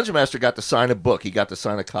Dungeonmaster. Dungeonmaster got to sign a book. He got to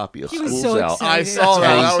sign a copy of He was Schools so Out. excited. I saw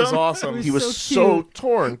that. That was It awesome. was He was so so cute.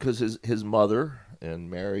 torn because his mother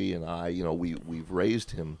and Mary and I, you know, we've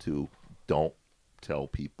raised him to don't tell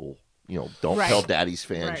people, you know, don't Right. tell Daddy's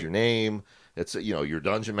fans Right. your name. It's you know, you're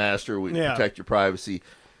Dungeon Master. We Yeah. protect your privacy.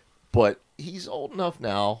 But he's old enough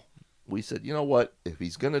now. We said, you know what? If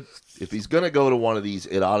he's gonna go to one of these,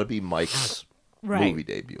 it ought to be Mike's Right. movie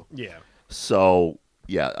debut. Yeah. So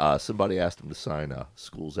yeah, somebody asked him to sign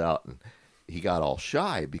Schools Out, and he got all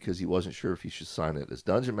shy because he wasn't sure if he should sign it as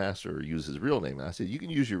Dungeon Master or use his real name. And I said, you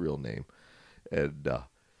can use your real name. And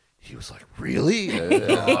he was like, really?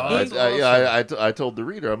 I told the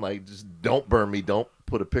reader, I'm like, just don't burn me. Don't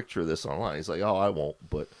put a picture of this online. He's like, oh, I won't.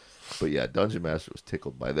 But yeah, Dungeon Master was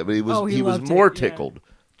tickled by that. But he was he was loved more it, yeah. tickled.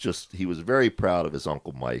 Just he was very proud of his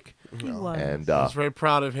Uncle Mike. He was. And I was very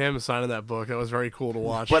proud of him signing that book. That was very cool to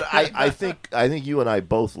watch. but I think you and I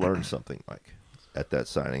both learned something, Mike, at that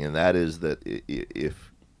signing, and that is that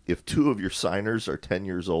if two of your signers are 10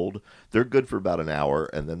 years old, they're good for about an hour,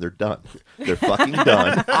 and then they're done. They're fucking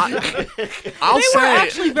done. I'll were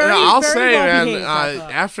actually very, I'll very say, well man, behaved, I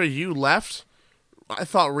thought. after you left, I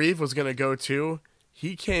thought Reeve was going to go too.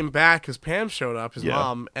 He came back because Pam showed up, his Yeah.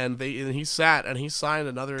 mom, and he sat and he signed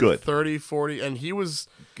another Good. 30, 40, and he was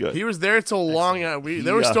Good. He was there till long.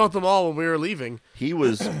 They were still at the mall when we were leaving. He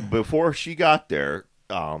was, before she got there,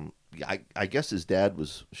 I guess his dad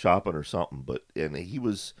was shopping or something,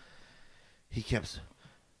 he kept,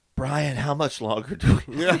 Brian, how much longer do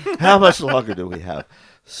we have?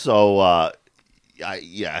 So,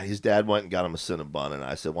 his dad went and got him a Cinnabon, and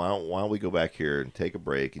I said, why don't we go back here and take a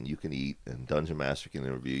break, and you can eat, and Dungeon Master can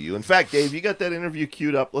interview you. In fact, Dave, you got that interview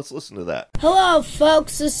queued up. Let's listen to that. Hello,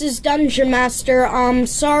 folks. This is Dungeonmaster.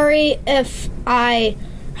 Sorry if I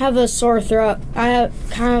have a sore throat. I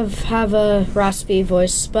kind of have a raspy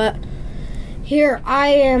voice, but here I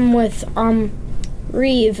am with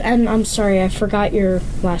Reeve, and I'm sorry, I forgot your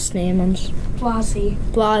last name. Blazi.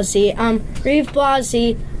 Reeve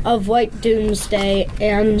Blazi of White Doomsday,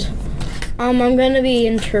 and I'm going to be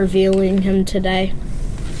interviewing him today.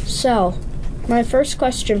 So, my first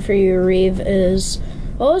question for you, Reeve, is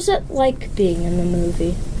what was it like being in the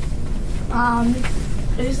movie?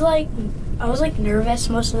 It was like I was like nervous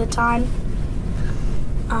most of the time.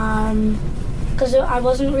 Because I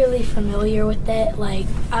wasn't really familiar with it. Like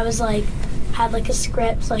I was like had like a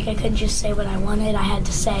script, like I couldn't just say what I wanted. I had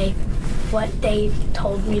to say what they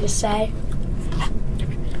told me to say.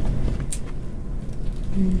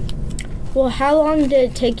 Well, how long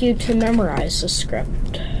did it take you to memorize the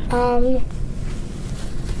script?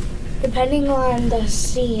 Depending on the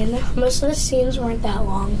scene, most of the scenes weren't that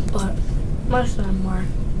long, but most of them were.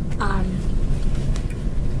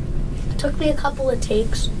 It took me a couple of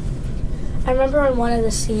takes. I remember in one of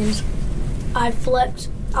the scenes, I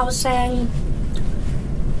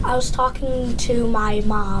was talking to my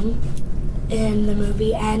mom in the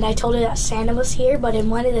movie, and I told her that Santa was here, but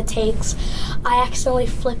in one of the takes, I accidentally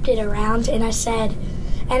flipped it around, and I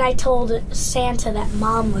told Santa that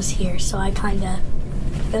Mom was here, so it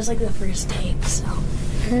was like the first take, so.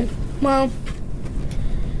 Well,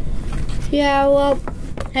 yeah, well,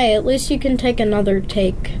 hey, at least you can take another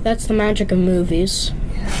take. That's the magic of movies.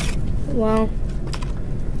 Yeah. Well,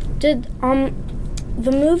 did,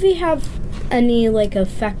 the movie have any, like,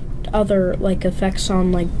 effects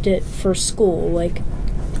on, like, for school, like?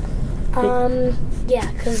 Yeah,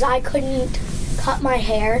 because I couldn't cut my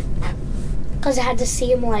hair, because it had to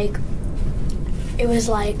seem like it was,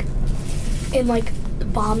 like, in, like, the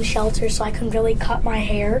bomb shelter, so I couldn't really cut my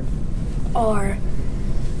hair, or,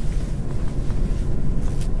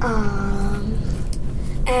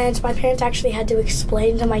 and my parents actually had to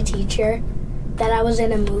explain to my teacher that I was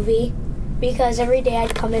in a movie, because every day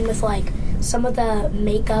I'd come in with, like, some of the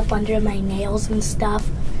makeup under my nails and stuff,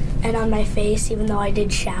 and on my face, even though I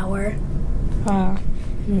did shower. What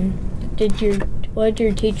did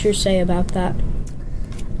your teacher say about that?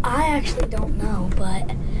 I actually don't know,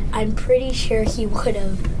 but I'm pretty sure he would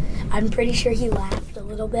have. I'm pretty sure he laughed a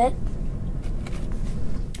little bit.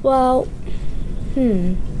 Well,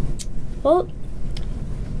 Well,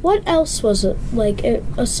 what else was it like,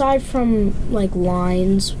 aside from, like,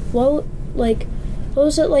 lines? What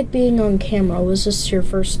was it like being on camera? Was this your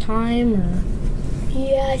first time, or?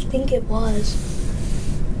 Yeah, I think it was.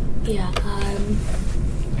 Yeah,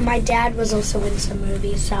 my dad was also in some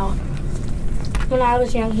movies, so when I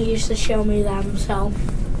was young, he used to show me them, so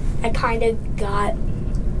I kind of got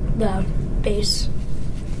the basics.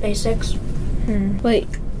 Wait,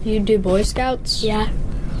 you do Boy Scouts? Yeah.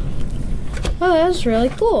 Oh, that's really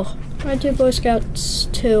cool. I do Boy Scouts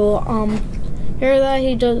too. Hear that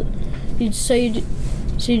he does. So you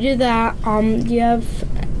do that. Do you have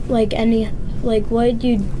like any what did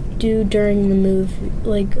you do during the movie?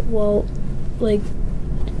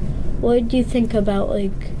 What did you think about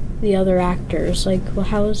the other actors?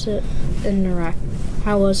 How was it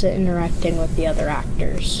interacting with the other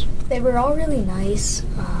actors? They were all really nice.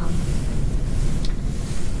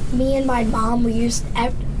 Me and my mom, we used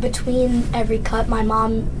between every cut. My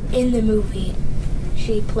mom in the movie,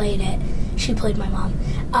 she played it. She played my mom.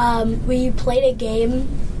 We played a game,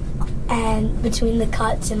 and between the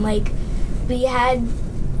cuts, and we had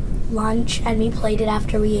lunch, and we played it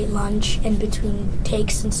after we ate lunch, in between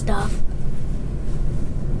takes and stuff.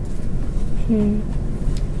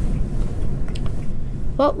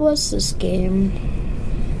 What was this game?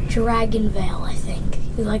 Dragon Veil, I think.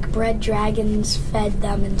 We bred dragons, fed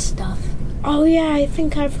them and stuff. Oh yeah, I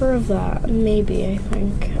think I've heard of that. Maybe, I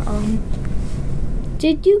think.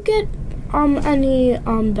 Did you get any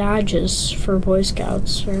badges for Boy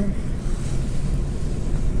Scouts, or?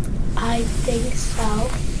 I think so.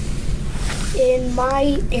 In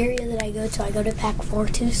my area that I go to Pack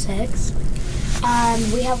 426.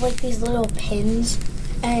 We have these little pins,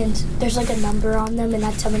 and there's a number on them, and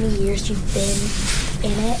that's how many years you've been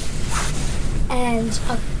in it. And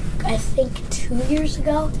I think 2 years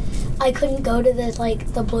ago, I couldn't go to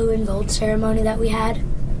the blue and gold ceremony that we had,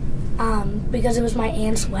 because it was my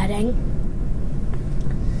aunt's wedding.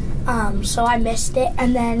 So I missed it,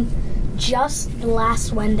 and then just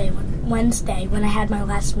last Wednesday, when I had my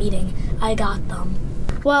last meeting, I got them.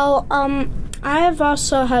 Well, I have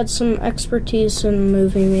also had some expertise in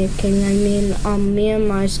movie making. I mean, me and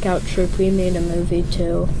my scout troop, we made a movie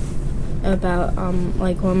too about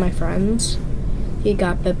one of my friends. He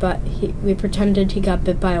got bit by we pretended he got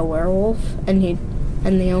bit by a werewolf, and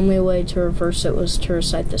and the only way to reverse it was to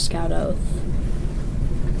recite the Scout Oath.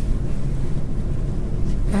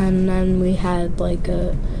 And then we had like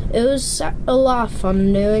it was a lot of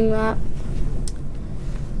fun doing that.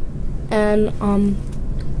 And,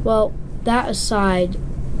 well, that aside,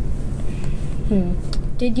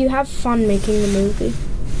 did you have fun making the movie?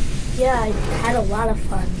 Yeah, I had a lot of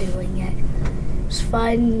fun doing it. It was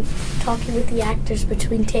fun talking with the actors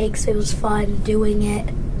between takes. It was fun doing it.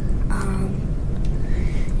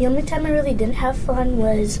 The only time I really didn't have fun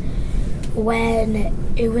was when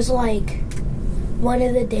it was like one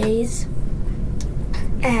of the days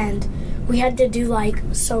and we had to do like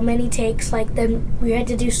so many takes, like then we had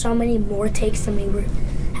to do so many more takes than we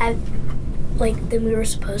were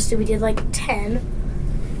supposed to. We did like 10.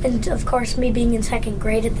 And of course, me being in second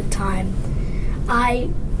grade at the time, I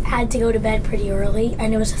had to go to bed pretty early,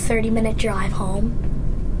 and it was a 30-minute drive home.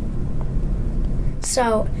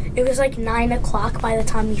 So it was like 9 o'clock by the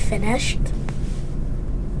time we finished.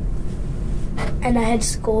 And I had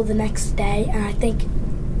school the next day, and I think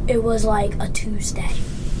it was like a Tuesday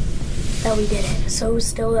that we did it. So it was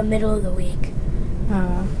still the middle of the week.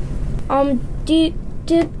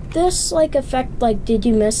 Did this like affect, like, did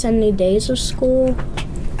you miss any days of school?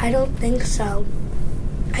 I don't think so.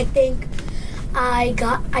 I think I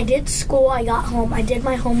did school, I got home, I did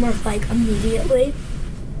my homework like immediately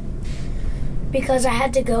because I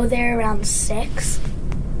had to go there around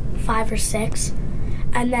 5 or 6,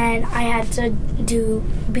 and then I had to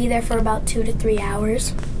be there for about 2 to 3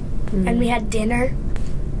 hours, and we had dinner.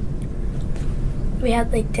 We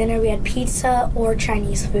had like dinner, we had pizza or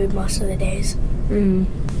Chinese food most of the days.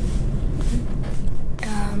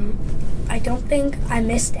 I don't think I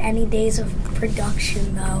missed any days of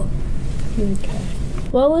production, though. Okay.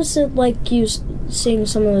 What was it like you seeing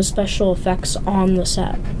some of the special effects on the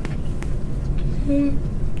set?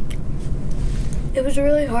 It was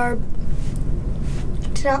really hard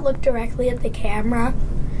to not look directly at the camera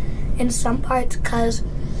in some parts, because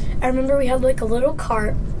I remember we had like a little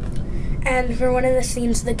cart, and for one of the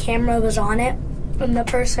scenes the camera was on it, and the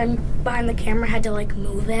person behind the camera had to like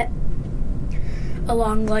move it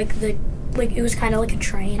along like it was kind of like a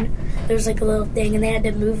train. There was like a little thing, and they had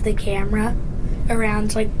to move the camera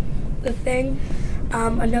around like the thing.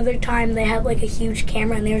 Another time they had like a huge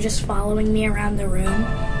camera, and they were just following me around the room.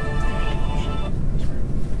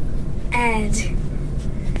 And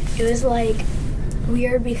it was like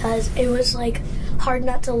weird because it was like hard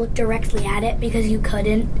not to look directly at it because you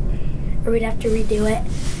couldn't, or we'd have to redo it.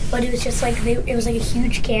 But it was just like it was like a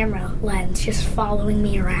huge camera lens just following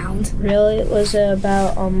me around. Really? Was it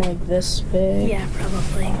about like this big? Yeah,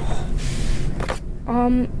 probably.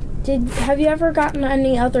 Have you ever gotten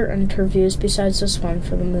any other interviews besides this one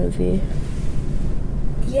for the movie?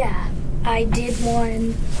 Yeah, I did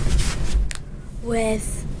one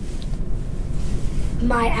with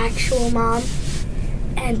my actual mom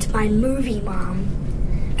and my movie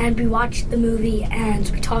mom, and we watched the movie and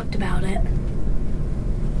we talked about it.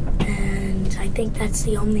 And I think that's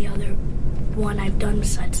the only other one I've done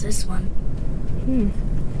besides this one.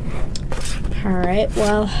 Alright,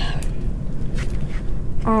 well,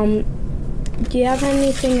 do you have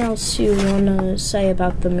anything else you want to say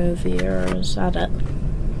about the movie, or is that it?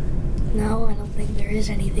 No, I don't think there is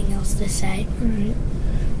anything else to say. Alright.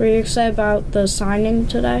 Were you excited about the signing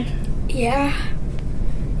today? Yeah.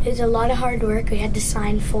 It's a lot of hard work. We had to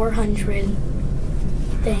sign 400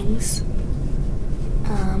 things.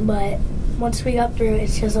 But once we got through it,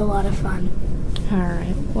 it's just a lot of fun.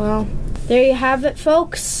 Alright, well, there you have it,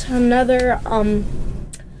 folks. Another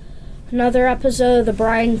episode of the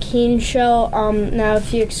Brian Keene Show. Now,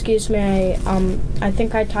 if you excuse me, I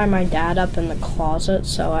think I tied my dad up in the closet,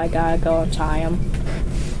 so I gotta go and tie him.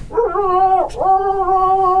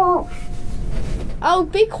 Oh,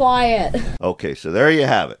 be quiet. Okay, so there you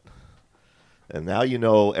have it. And now you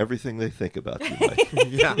know everything they think about you, Mike.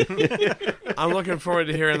 Yeah. I'm looking forward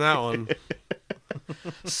to hearing that one.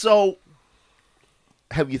 So,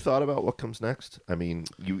 have you thought about what comes next? I mean,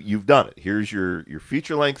 you've done it. Here's your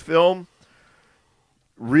feature-length film,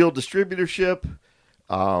 real distributorship.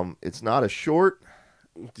 It's not a short.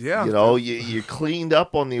 Yeah. You know, you cleaned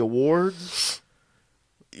up on the awards.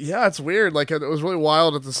 Yeah, it's weird. Like, it was really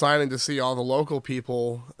wild at the signing to see all the local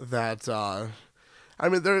people that... I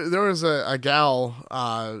mean, there was a gal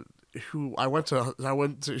who I went to.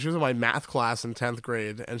 She was in my math class in 10th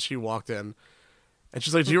grade, and she walked in, and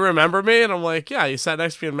she's like, "Do you remember me?" And I'm like, "Yeah, you sat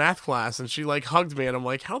next to me in math class." And she like hugged me, and I'm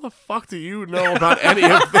like, "How the fuck do you know about any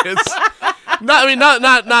of this?" I'm not.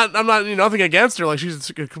 Nothing against her. Like, she's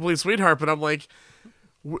a complete sweetheart, but I'm like,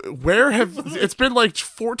 where have it's been like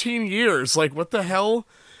 14 years? Like, what the hell?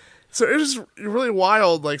 So it was just really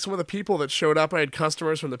wild. Like some of the people that showed up, I had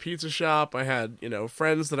customers from the pizza shop. I had,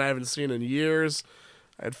 friends that I haven't seen in years.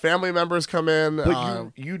 I had family members come in.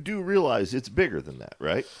 But you do realize it's bigger than that,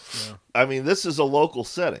 right? Yeah. I mean, this is a local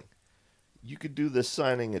setting. You could do this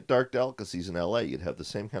signing at Dark Delicacies in L.A. You'd have the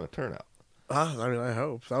same kind of turnout. I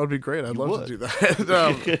hope. That would be great. I'd love to do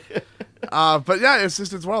that. But yeah,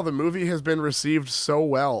 it's wild. The movie has been received so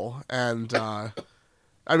well. And,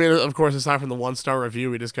 of course, aside from the 1-star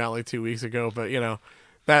review we just got like 2 weeks ago, but,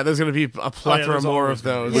 that there's going to be a plethora more of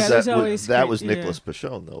those. That was Nicholas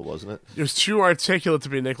Pichon, though, wasn't it? It was too articulate to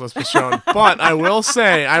be Nicholas Pichon. But I will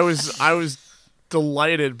say, I was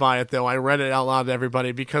delighted by it, though. I read it out loud to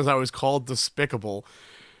everybody because I was called despicable.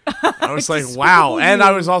 I was like, wow. And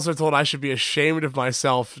I was also told I should be ashamed of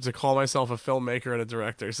myself to call myself a filmmaker and a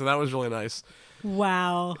director. So that was really nice.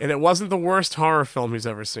 Wow. And it wasn't the worst horror film he's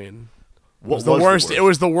ever seen. It was the worst? It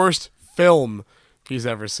was the worst film he's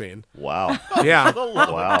ever seen. Wow. Yeah.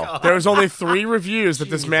 Wow. There was only 3 reviews that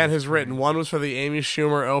this man has written. One was for the Amy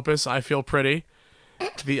Schumer opus, I Feel Pretty.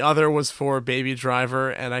 The other was for Baby Driver,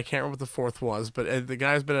 and I can't remember what the 4th was, but the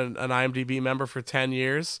guy's been an IMDb member for 10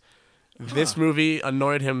 years. This movie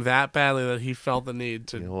annoyed him that badly that he felt the need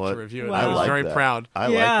to review it. Wow. I was very proud. I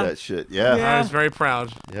like that shit. Yeah. I was very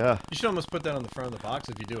proud. Yeah. You should almost put that on the front of the box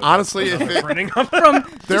if you do it. Honestly, if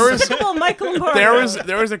there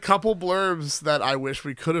was a couple blurbs that I wish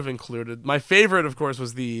we could have included. My favorite, of course,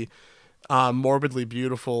 was the Morbidly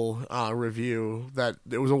Beautiful review. That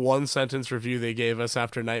it was a 1-sentence review they gave us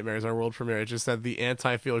after Nightmares, our world premiere. It just said the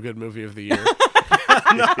anti-feel-good movie of the year.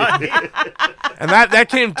 And that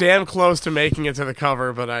came damn close to making it to the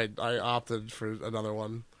cover, but I opted for another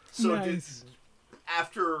one. So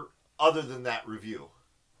after, other than that review,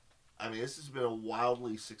 I mean, this has been a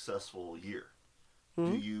wildly successful year.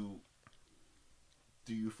 Mm-hmm.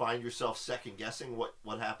 Do you find yourself second guessing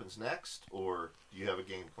what happens next, or do you have a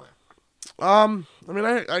game plan?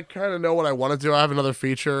 I kind of know what I want to do. I have another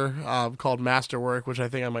feature called Masterwork, which I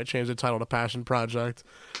think I might change the title to Passion Project.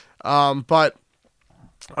 But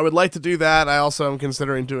I would like to do that. I also am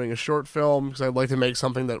considering doing a short film because I'd like to make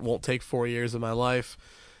something that won't take 4 years of my life.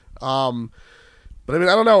 But I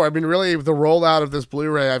don't know. Really, the rollout of this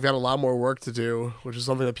Blu-ray, I've got a lot more work to do, which is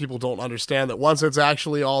something that people don't understand. That once it's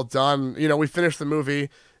actually all done, we finished the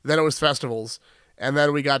movie, then it was festivals, and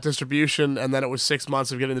then we got distribution, and then it was 6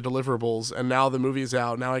 months of getting the deliverables, and now the movie's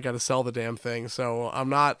out. Now I got to sell the damn thing. So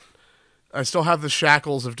I still have the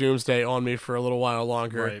shackles of Doomsday on me for a little while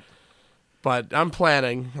longer. Right. But I'm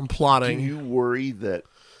planning. I'm plotting. Do you worry that,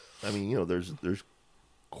 there's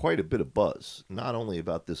quite a bit of buzz, not only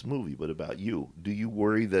about this movie, but about you. Do you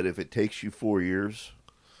worry that if it takes you 4 years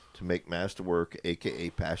to make Masterwork, a.k.a.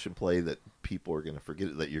 Passion Play, that people are going to forget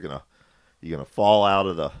it, that you're gonna fall out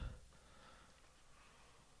of the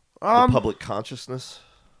public consciousness?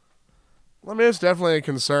 It's definitely a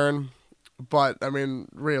concern. But,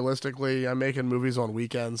 realistically, I'm making movies on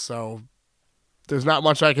weekends, so there's not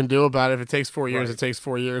much I can do about it. If it takes 4 years, It takes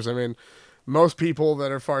 4 years. Most people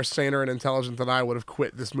that are far saner and intelligent than I would have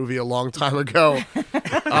quit this movie a long time ago.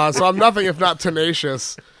 So I'm nothing if not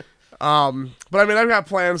tenacious. But I've got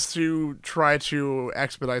plans to try to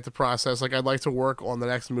expedite the process. Like, I'd like to work on the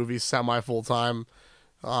next movie semi-full-time.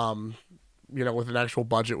 With an actual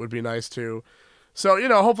budget would be nice too. So,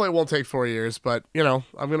 hopefully it won't take 4 years. But, I'm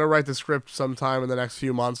going to write the script sometime in the next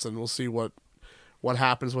few months, and we'll see what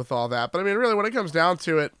happens with all that. But, really, when it comes down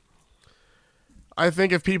to it, I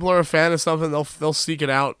think if people are a fan of something, they'll seek it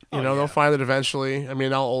out. They'll find it eventually.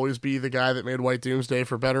 I'll always be the guy that made White Doomsday,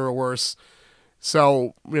 for better or worse.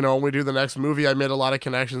 So, when we do the next movie, I made a lot of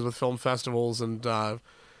connections with film festivals and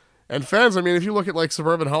fans. If you look at, like,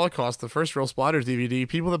 Suburban Holocaust, the first Real Splatters DVD,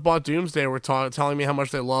 people that bought Doomsday were telling me how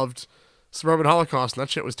much they loved Suburban Holocaust, and that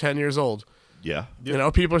shit was 10 years old. Yeah.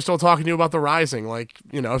 People are still talking to you about The Rising. Like,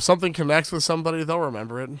 if something connects with somebody, they'll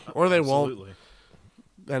remember it. Or they won't.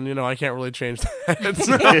 And, I can't really change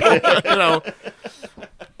that.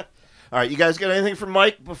 All right, you guys got anything from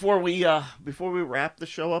Mike before we wrap the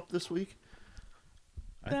show up this week?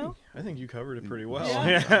 No? I think you covered it pretty well.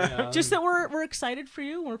 Yeah. Just that we're excited for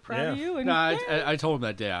you. We're proud of you. And no, I told him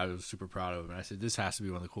that day I was super proud of him. And I said, this has to be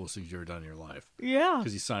one of the coolest things you've ever done in your life. Yeah.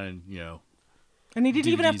 Because he's signing, And he didn't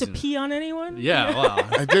DVDs even have to pee on anyone? Yeah, wow.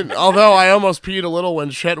 I didn't. Although I almost peed a little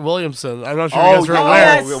when Chet Williamson, I'm not sure if you guys are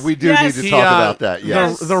aware. Yes. We do need to talk about that,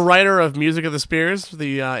 yes. The writer of Music of the Spears,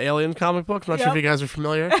 the Alien comic book, I'm not sure if you guys are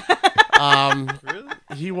familiar. Really?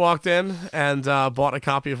 He walked in and bought a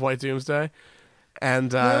copy of White Doomsday.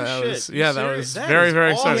 And No shit. that Serious? was That very, is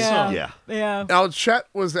very exciting. awesome. Yeah. Yeah. Now, Chet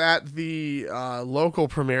was at the local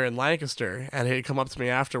premiere in Lancaster, and he had come up to me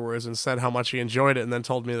afterwards and said how much he enjoyed it, and then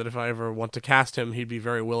told me that if I ever want to cast him, he'd be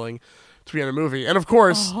very willing to be in a movie. And of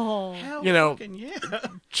course, Hell you know, fucking yeah.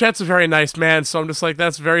 Chet's a very nice man, so I'm just like,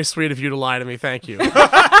 that's very sweet of you to lie to me. Thank you. Very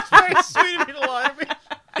sweet of you to lie to me.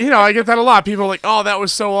 You know, I get that a lot. People are like, oh, that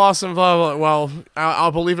was so awesome, blah, blah, blah. Well,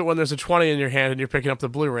 I'll believe it when there's a 20 in your hand and you're picking up the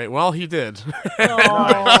Blu-ray. Well, he did.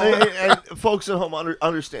 And folks at home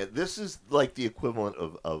understand, this is like the equivalent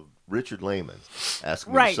of Richard Lehman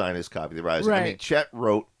asking me to sign his copy of The Rise. I mean, Chet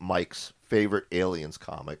wrote Mike's favorite Aliens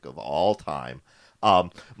comic of all time.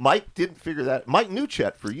 Mike didn't figure that. Mike knew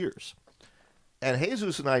Chet for years. And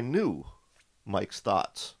Jesus and I knew Mike's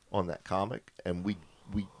thoughts on that comic, and we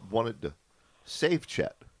wanted to save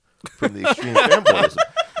Chet from the extreme fanboyism.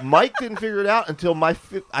 Mike didn't figure it out until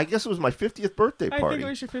I guess it was my 50th birthday party. I think it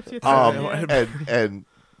was your 50th birthday. And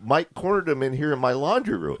Mike cornered him in here in my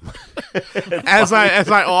laundry room. as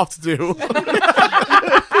I oft do.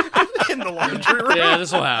 In the laundry room. Yeah,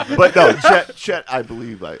 this will happen. But no, Chet, I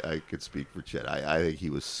believe I could speak for Chet. I think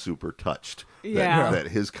he was super touched that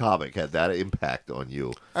his comic had that impact on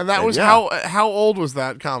you. And that was how old was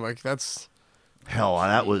that comic? That's hell.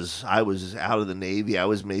 I was out of the Navy. I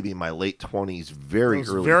was maybe in my late 20s, very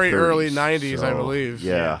early 90s, so, I believe.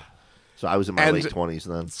 Yeah. So I was in my late 20s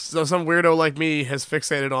then. So some weirdo like me has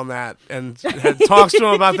fixated on that and talks to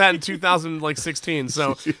him about that in 2016.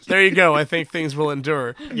 So there you go. I think things will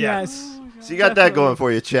endure. Yes. So you got that going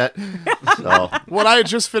for you, Chet. So. Well, I had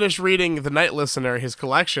just finished reading The Night Listener, his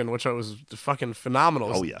collection, which was fucking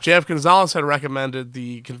phenomenal. Oh, yeah. J.F. Gonzalez had recommended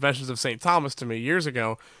The Confessions of St. Thomas to me years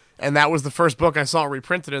ago, and that was the first book I saw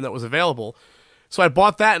reprinted in that was available. So I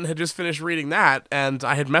bought that and had just finished reading that, and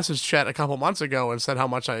I had messaged Chet a couple months ago and said how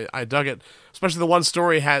much I dug it. Especially the one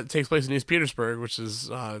story takes place in East Petersburg, which is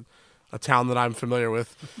a town that I'm familiar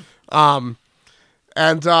with.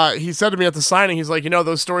 And he said to me at the signing, he's like,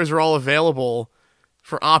 those stories are all available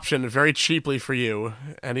for option very cheaply for you.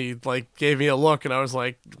 And he gave me a look, and I was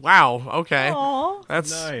like, wow, okay. Aww.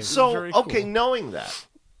 That's nice. So, very cool. okay, knowing that,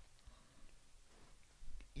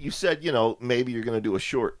 you said, maybe you're going to do a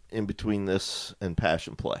short in between this and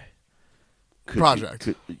Passion Play. Project.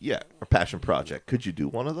 Or Passion Project. Could you do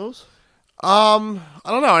one of those? I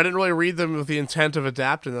don't know. I didn't really read them with the intent of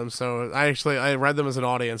adapting them, so I read them as an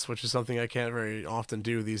audience, which is something I can't very often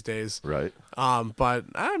do these days. Right. But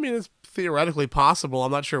I mean, it's theoretically possible.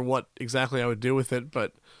 I'm not sure what exactly I would do with it,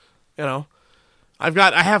 but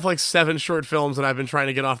I have 7 short films that I've been trying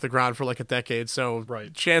to get off the ground for a decade, so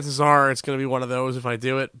chances are it's going to be one of those if I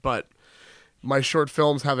do it, but my short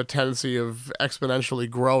films have a tendency of exponentially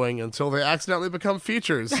growing until they accidentally become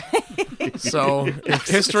features. So if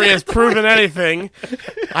history has proven anything,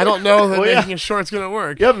 I don't know that making a short's going to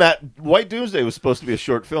work. Yeah, Matt, White Doomsday was supposed to be a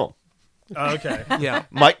short film. Okay. Yeah.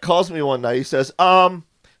 Mike calls me one night. He says, I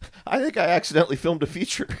think I accidentally filmed a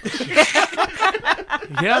feature.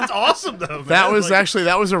 Yeah, that's awesome though. Man. That was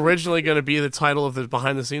that was originally going to be the title of the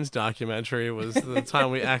behind the scenes documentary. Was the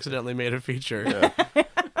time we accidentally made a feature. Yeah.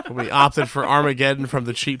 We opted for Armageddon from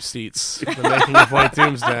the cheap seats. The making of White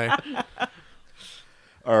Doomsday.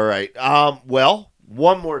 All right. Well,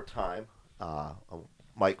 one more time,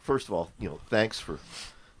 Mike. First of all, thanks for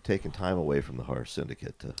taking time away from the Horror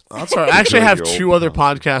Syndicate. That's all right. I actually have 2 other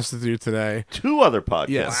podcasts to do today. 2 other podcasts.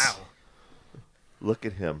 Yes. Wow. Look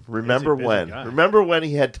at him. Remember when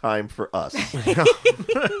he had time for us.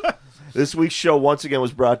 This week's show, once again,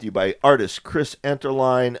 was brought to you by artist Chris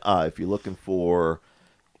Enterline. If you're looking for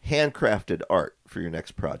handcrafted art for your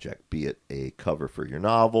next project, be it a cover for your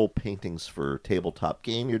novel, paintings for a tabletop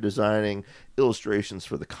game you're designing, illustrations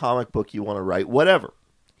for the comic book you want to write, whatever,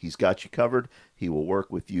 he's got you covered. He will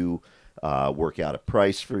work with you, work out a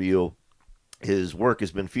price for you. His work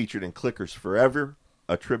has been featured in Clickers Forever,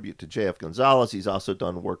 a tribute to J.F. Gonzalez. He's also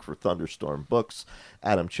done work for Thunderstorm Books.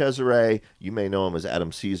 Adam Cesare, you may know him as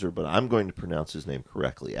Adam Caesar, but I'm going to pronounce his name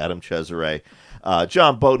correctly. Adam Cesare,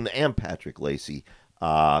 John Bowden, and Patrick Lacey.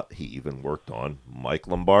 He even worked on Mike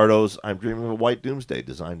Lombardo's I'm Dreaming of a White Doomsday,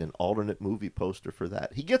 designed an alternate movie poster for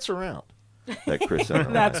that. He gets around, that Chris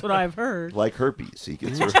Enterline. That's what I've heard. Like herpes, he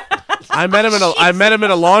gets around. I met him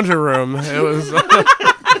in a laundry room. It was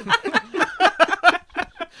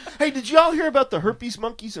Hey, did y'all hear about the herpes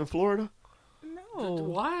monkeys in Florida? No.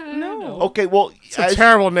 Why? No. Okay, well, it's a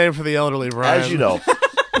terrible name for the elderly, Brian. As you know,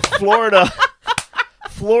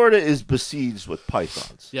 Florida is besieged with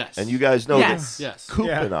pythons. Yes. And you guys know Yes. that. Yes. Coop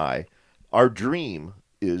and I, our dream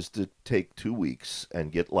is to take 2 weeks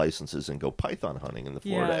and get licenses and go python hunting in the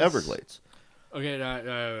Florida Yes. Everglades.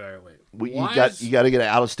 Okay, wait. You got to get an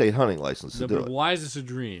out-of-state hunting license to do but it. why is this a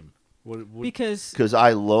dream? Because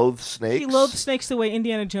I loathe snakes. he loathes snakes the way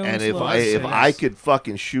Indiana Jones and if loathes I could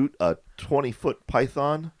fucking shoot a 20-foot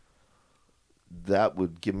python, that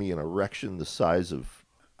would give me an erection the size of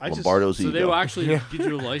Lombardo's ego. So they will actually give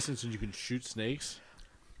you a license and you can shoot snakes?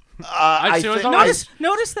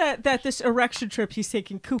 Notice that this erection trip he's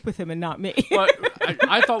taking Coop with him and not me. But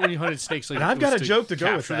I thought when you hunted snakes, I've got a joke to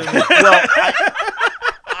go with that. Well,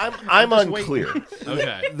 I'm unclear.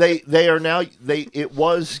 Okay. They are now. It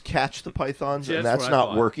was catch the pythons, and that's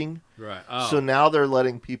not working. Right. So now they're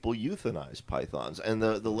letting people euthanize pythons. And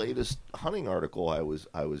the latest hunting article I was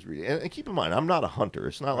reading, and keep in mind, I'm not a hunter.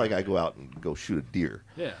 It's not like I go out and go shoot a deer.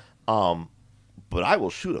 Yeah. But I will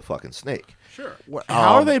shoot a fucking snake. Sure.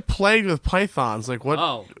 How are they plagued with pythons? Like what?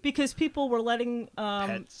 Oh. Because people were letting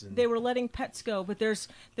pets they were letting pets go, but there's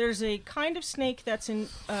a kind of snake that's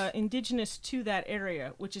indigenous to that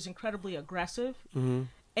area, which is incredibly aggressive. Mm-hmm.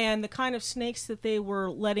 And the kind of snakes that they were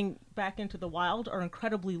letting back into the wild are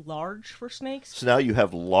incredibly large for snakes. So now you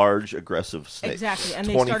have large, aggressive snakes. Exactly, and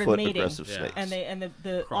they 20-foot started mating. aggressive snakes. And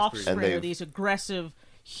the offspring are these aggressive,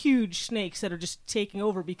 huge snakes that are just taking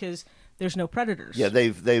over because there's no predators. Yeah,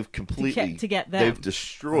 they've completely to get them. They've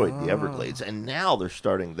destroyed the Everglades, and now they're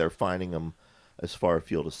finding them as far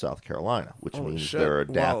afield as South Carolina, which means they're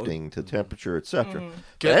adapting to temperature, etc.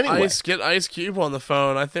 Get Ice Cube on the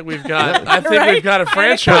phone. I think we've got we've got a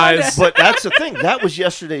franchise. But that's the thing. That was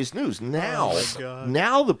yesterday's news. Now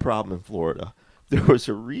the problem in Florida, there was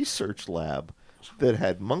a research lab that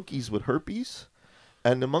had monkeys with herpes,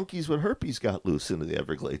 and the monkeys with herpes got loose into the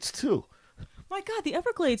Everglades too. My God, the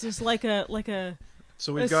Everglades is like a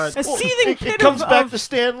So we've got a seething pit. It comes back to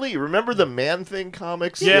Stan Lee. Remember the Man Thing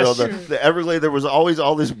comics? Yes. You know, the Everglades. There was always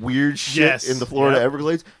all this weird shit in the Florida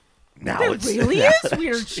Everglades. Now there it's really is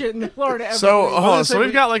weird shit in the Florida Everglades. So hold on. So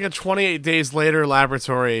we've got like a 28 days later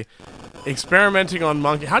laboratory experimenting on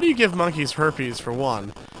monkeys. How do you give monkeys herpes? For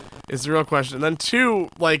one, is the real question. And then two,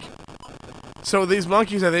 like. So these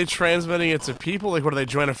monkeys, are they transmitting it to people? Like, what, do they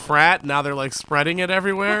join a frat? Now they're, like, spreading it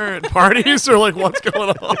everywhere at parties? Or, like, what's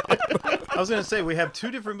going on? I was going to say, we have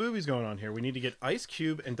two different movies going on here. We need to get Ice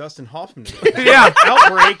Cube and Dustin Hoffman. Yeah.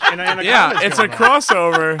 Outbreak and Anaconda. Yeah, it's a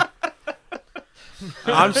crossover.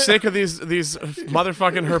 I'm sick of these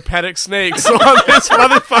motherfucking herpetic snakes on this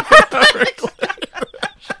motherfucking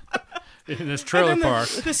in this trailer park.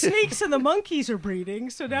 The snakes and the monkeys are breeding,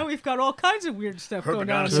 so now we've got all kinds of weird stuff going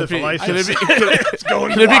on. Can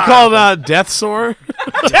it be called Death Sore?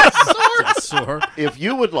 Death Sore. If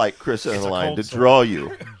you would like Chris Enterline to draw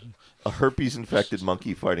you a herpes-infected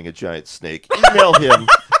monkey fighting a giant snake, email him.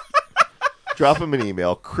 Drop him an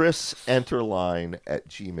email,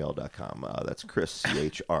 chrisenterline@gmail.com. That's Chris,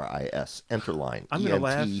 C-H-R-I-S, Enterline,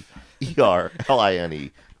 E-N-T-E-R-L-I-N-E,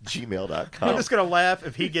 gmail.com. I'm just going to laugh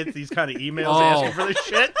if he gets these kind of emails asking for this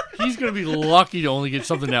shit. He's going to be lucky to only get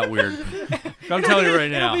something that weird. I'm telling you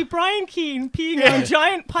right now. It'll be Brian Keene peeing on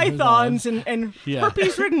giant pythons and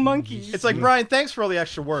herpes-ridden monkeys. It's like, Brian, thanks for all the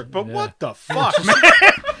extra work, but what the fuck, man?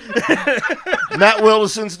 Matt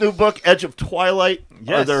Wildasin's new book, Edge of Twilight.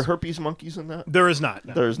 Yes. Are there herpes monkeys in that? There is not.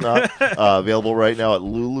 No. There's not. Available right now at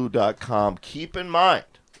lulu.com. Keep in mind,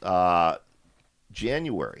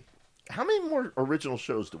 January. How many more original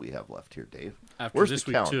shows do we have left here, Dave? After this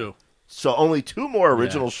week, 2. So only 2 more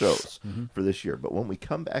original shows for this year. But when we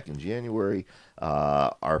come back in January,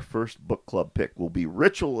 our first book club pick will be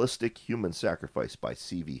Ritualistic Human Sacrifice by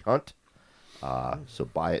C.V. Hunt. So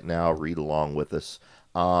buy it now. Read along with us.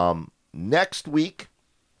 Next week,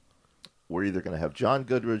 we're either going to have John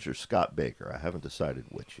Goodridge or Scott Baker. I haven't decided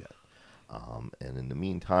which yet. And in the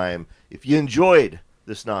meantime, if you enjoyed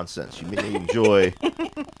this nonsense, you may enjoy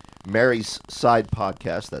Mary's side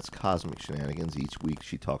podcast. That's Cosmic Shenanigans. Each week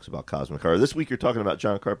she talks about cosmic horror. This week you're talking about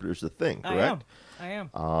John Carpenter's The Thing, correct? I am.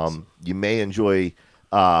 You may enjoy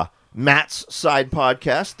Matt's side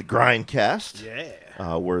podcast, The Grindcast. Yeah.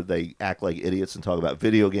 Where they act like idiots and talk about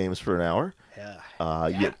video games for an hour.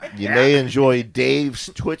 You may enjoy Dave's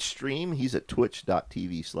Twitch stream. He's at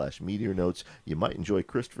twitch.tv/Meteor Notes. You might enjoy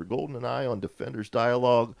Christopher Golden and I on Defenders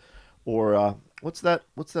Dialogue. Or what's that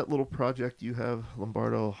little project you have,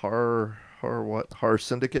 Lombardo? Horror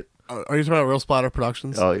Syndicate? Are you talking about Real Splatter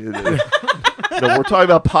Productions? Oh, no, we're talking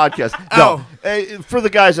about podcasts. No, for the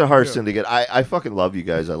guys at Horror Syndicate, I fucking love you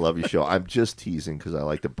guys. I love your show. I'm just teasing because I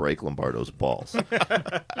like to break Lombardo's balls.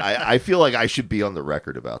 I feel like I should be on the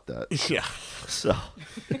record about that. Yeah. So.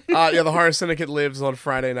 The Horror Syndicate lives on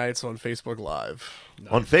Friday nights on Facebook Live.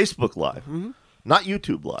 On Facebook Live? Mm-hmm. Not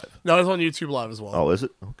YouTube Live. No, it's on YouTube Live as well. Oh, is it?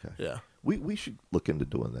 Okay. Yeah. We should look into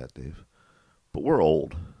doing that, Dave. But we're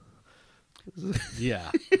old. Yeah.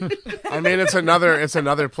 I mean, it's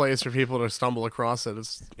another place for people to stumble across it.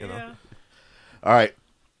 It's Yeah. All right.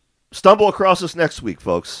 Stumble across this next week,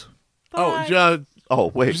 folks. Bye. Oh,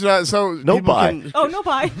 wait. So No people bye. can- Oh, no,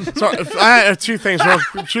 bye. So I have two things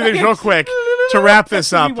real quick to wrap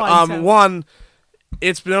this up. Rewind sound. One,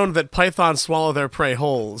 it's known that pythons swallow their prey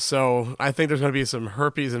whole, so I think there's going to be some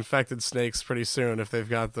herpes-infected snakes pretty soon if they've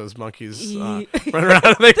got those monkeys running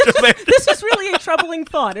around. This is really a troubling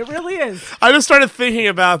thought. It really is. I just started thinking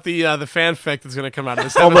about the fanfic that's going to come out of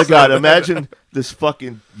this. Oh my episode. God! Imagine this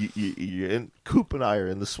fucking. Coop and I are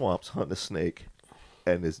in the swamps hunting a snake,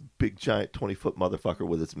 and this big giant 20-foot motherfucker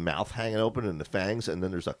with its mouth hanging open and the fangs, and then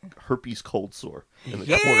there's a herpes cold sore in the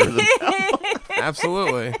corner of the mouth.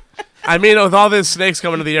 Absolutely. I mean, with all these snakes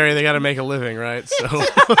coming to the area, they got to make a living, right? So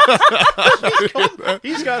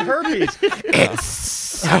He's got herpes.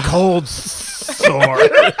 it's a cold sore.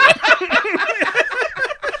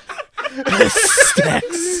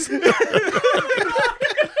 Sticks.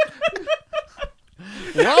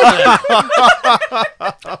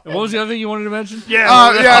 What was the other thing you wanted to mention? Yeah.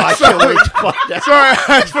 I can't wait to find out. Sorry,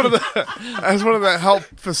 I just wanted to help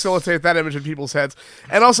facilitate that image in people's heads.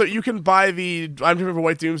 And also, you can buy the I'm Dreaming of a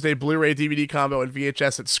White Doomsday Blu-ray DVD combo and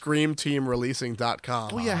VHS at ScreamTeamReleasing.com.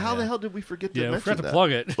 Oh yeah, how the hell did we forget to Yeah, we mention forgot to that?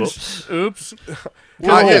 plug it. Oops. Oops.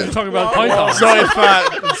 Yeah. We're talking about pythons. So if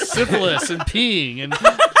and syphilis and peeing and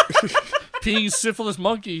peeing syphilis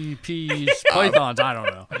monkey pees pythons. I don't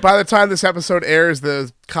know. by the time this episode airs,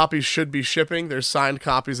 the copies should be shipping. There's signed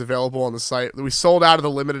copies available on the site. We sold out of the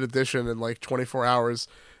limited edition in like 24 hours.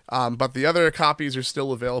 But the other copies are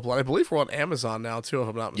still available. And I believe we're on Amazon now, too, if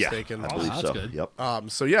I'm not mistaken. I believe that's so. good. Yep.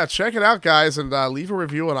 So, yeah, check it out, guys, and leave a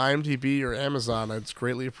review on IMDb or Amazon. It's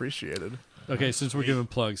greatly appreciated. Okay, since we're giving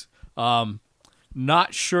plugs,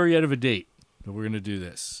 not sure yet of a date that we're going to do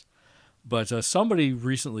this, but somebody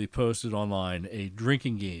recently posted online a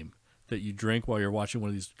drinking game that you drink while you're watching one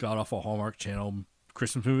of these god-awful Hallmark Channel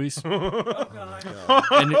Christmas movies.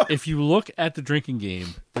 And if you look at the drinking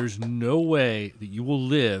game, there's no way that you will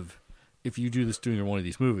live if you do this during one of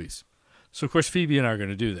these movies. So, of course, Phoebe and I are going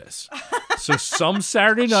to do this. So some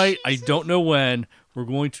Saturday night, I don't know when, we're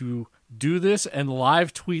going to do this and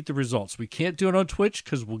live tweet the results. We can't do it on Twitch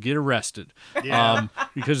because we'll get arrested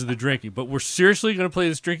because of the drinking. But we're seriously going to play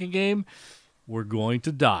this drinking game. We're going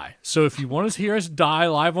to die. So if you want to hear us die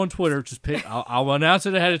live on Twitter, just pick. I'll announce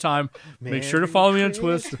it ahead of time. Make sure to follow me on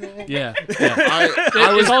Twitter. Yeah.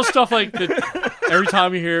 It's all stuff like that. Every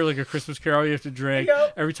time you hear like a Christmas Carol, you have to drink.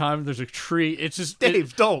 Every time there's a tree, it's just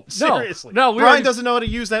Dave, don't. Seriously. No, Brian doesn't know how to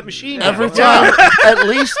use that machine. Every yet. time. At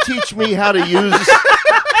least teach me how to use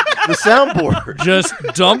the soundboard. Just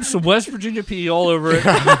dump some West Virginia pea all over it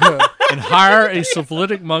and hire a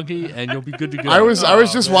syphilitic monkey, and you'll be good to go. I was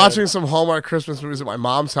just watching some Hallmark Christmas movies at my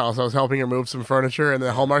mom's house. I was helping her move some furniture, and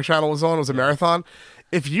the Hallmark Channel was on. It was a marathon.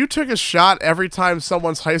 If you took a shot every time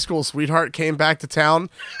someone's high school sweetheart came back to town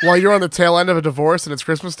while you're on the tail end of a divorce and it's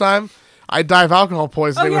Christmas time, I'd die of alcohol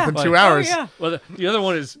poisoning within 2 hours. Oh, yeah. Well, the other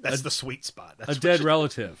one is That's the sweet spot. That's a what dead she-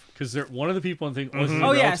 relative, because one of the people in the thing was a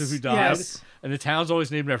Oh, relative yes, who died, yes. and the town's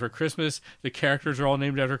always named after Christmas. The characters are all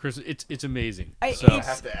named after Christmas. It's amazing. So I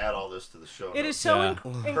have to add all this to the show. It is notes. so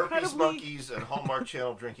Yeah. Herpes incredibly. monkeys and Hallmark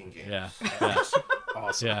Channel drinking games. yeah,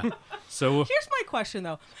 awesome. Yeah. So Here's my question,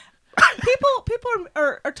 though. People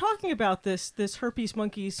are talking about this herpes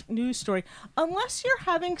monkeys news story. Unless you're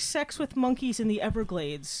having sex with monkeys in the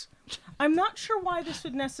Everglades, I'm not sure why this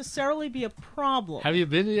would necessarily be a problem. have you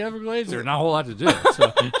been to the Everglades? There's not a whole lot to do.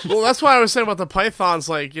 So. Well, that's why I was saying about the pythons,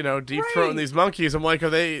 like, deep throating Right. these monkeys. I'm like, are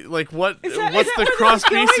they, like, what's Is the that where cross that's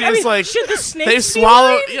going? species? I mean, like, should the snakes they be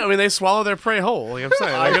swallow, worried? they swallow their prey whole. Like I'm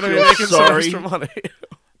saying, I they're going to be feel making some sorry. extra money.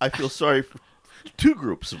 I feel sorry for two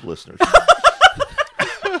groups of listeners.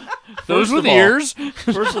 Those First with of all- ears.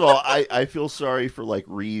 First of all, I feel sorry for like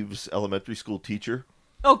Reeve's elementary school teacher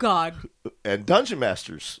Oh, God. and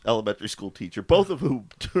Dungeonmaster's elementary school teacher, both of whom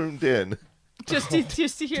tuned in Just to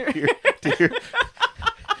hear. to hear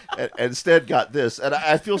and instead got this. And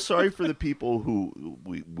I feel sorry for the people who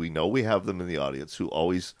we know we have them in the audience who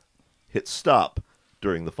always hit stop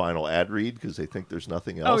during the final ad read because they think there's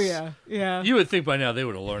nothing Oh, else. yeah. You would think by now they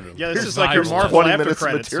would have learned them. Yeah, this is like your Valuable. Marvel 20 after minutes of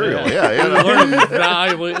credits. material. Yeah. Yeah. Learn them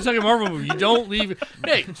valuable. It's like a Marvel movie. You don't leave.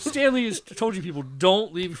 Hey, Stanley has told you people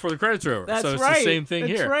don't leave before the credits are over. That's so it's right. the same thing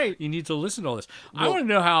That's here. right. You need to listen to all this. I want to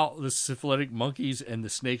know how the syphilitic monkeys and the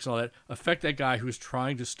snakes and all that affect that guy who was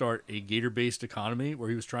trying to start a gator-based economy where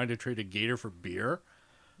he was trying to trade a gator for beer.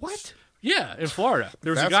 What? Yeah, in Florida.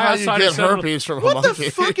 There was That's a guy how you outside get of 7-Eleven. herpes from a What the monkey.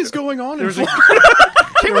 fuck is going on? There's in a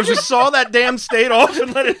Can't we just saw that damn state off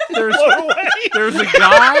and let it float away? There's a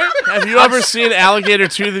guy. Have you ever seen Alligator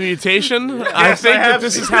 2: The Mutation? I think that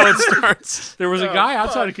this is how it starts. There was a guy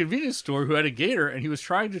outside a convenience store who had a gator, and he was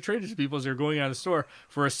trying to trade it to people as they were going out of the store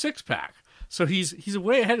for a 6-pack. So he's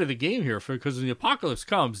way ahead of the game here because when the apocalypse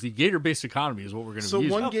comes, the gator-based economy is what we're going to So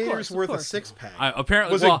use. one Of gator's course, worth of a course. 6-pack.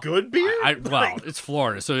 Apparently, Was it good beer? Well, it's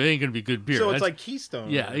Florida, so it ain't going to be good beer. So it's That's- like Keystone.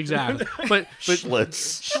 yeah, exactly. But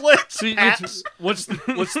Schlitz. Schlitz. see, what's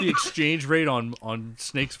the exchange rate on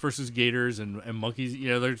snakes versus gators and monkeys?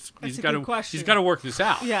 You know, he's a got good question. he's got to work this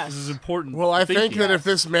out. Yes. This is important. Well, I think thinking. that if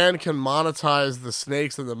this man can monetize the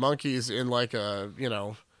snakes and the monkeys in like a,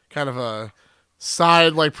 kind of a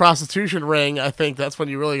side like prostitution ring, I think that's when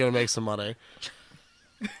you're really gonna make some money.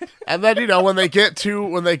 And then when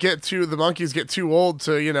the monkeys get too old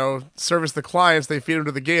to service the clients, they feed them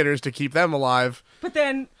to the gators to keep them alive. But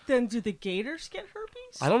then do the gators get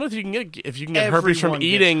herpes? I don't know if you can get herpes from Everyone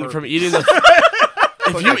gets eating herpes.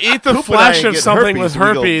 if you eat the Coop and I flesh ain't of getting something with we go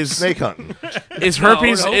herpes, snake hunting. is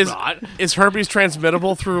herpes No, is not. is herpes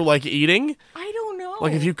transmittable through like eating? I don't know.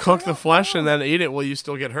 Like if you cook the flesh and then eat it, will you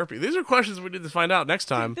still get herpes? These are questions we need to find out next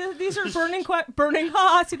time. These are burning.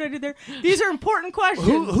 Ha! See what I did there? These are important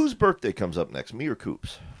questions. Whose birthday comes up next? Me or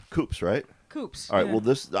Coop's? Coop's, right? Coops. All right. yeah.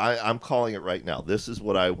 Well, I'm calling it right now. This is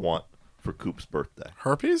what I want for Coop's birthday.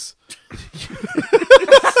 Herpes?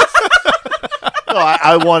 No,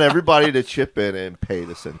 I want everybody to chip in and pay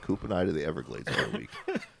to send Coop and I to the Everglades for a week.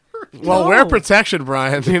 Well, wear protection,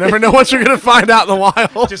 Brian. You never know what you're going to find out in the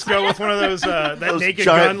wild. Just go with one of those that Those naked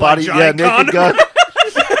giant gun, body, like giant gun. naked gun.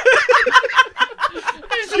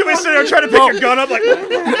 You be sitting there trying to pick your gun up like.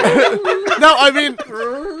 No, I mean,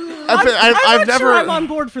 I've I'm never. sure I'm on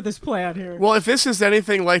board for this plan here. Well, if this is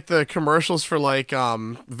anything like the commercials for like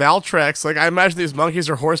Valtrex, like I imagine these monkeys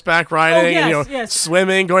are horseback riding, yes, and yes.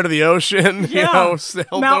 swimming, going to the ocean, Yeah.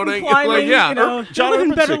 sailboating. Mountain climbing, Like, yeah. John they're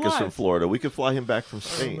living better Urbancic is from lives. Florida. We could fly him back from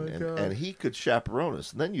Spain, and he could chaperone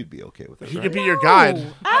us, and then you'd be okay with it. He right? could be your guide.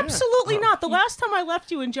 No, absolutely not. The last time I left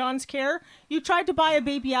you in John's care, you tried to buy a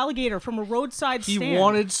baby alligator from a roadside he stand.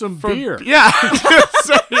 wanted some beer. Yeah.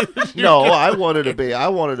 No, I wanted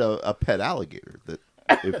a pet alligator that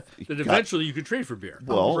That eventually you could trade for beer.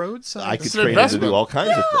 well, roadside. I could It's an train him to investment. do all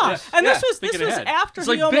kinds of Yeah. things. And Yeah, this was thinking this was ahead. after It's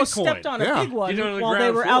he like almost Bitcoin. stepped on a Yeah. big one You know, on the while they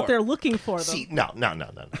ground were floor. out there looking for them. See, no.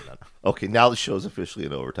 Okay, now the show's officially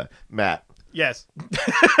in overtime. Matt, Yes.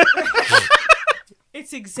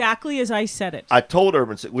 It's exactly as I said it. I told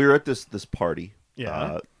Urban we were at this party.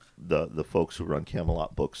 Yeah. The folks who run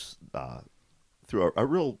Camelot Books threw a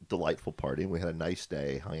real delightful party, and we had a nice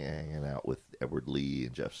day hanging out with Edward Lee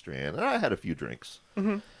and Jeff Strand, and I had a few drinks.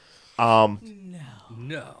 No.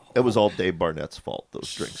 It was all Dave Barnett's fault,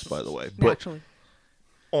 those drinks, by the way. But Naturally.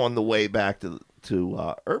 on the way back to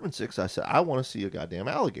Urban Six, I said, I want to see a goddamn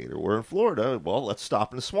alligator. We're in Florida. Well, let's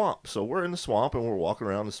stop in the swamp. So we're in the swamp, and we're walking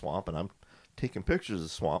around the swamp, and I'm taking pictures of the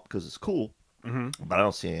swamp because it's cool. But I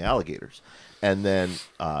don't see any alligators. And then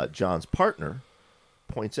John's partner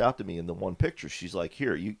points out to me in the one picture, she's like,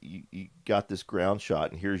 here, you got this ground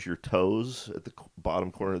shot, and here's your toes at the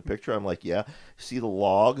bottom corner of the picture. I'm like, yeah. See the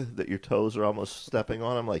log that your toes are almost stepping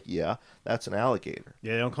on? I'm like, yeah, that's an alligator.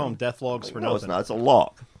 Yeah, they don't call them death logs for No, nothing. it's not. It's a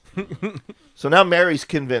log. So now Mary's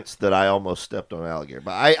convinced that I almost stepped on an alligator,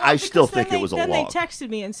 but I still Because then think it was a Then log. they texted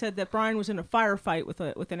me and said that Brian was in a firefight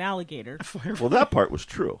with an alligator. Well, that part was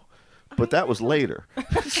true, but that was later. You're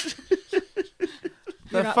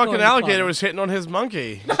That not fucking going alligator far. was hitting on his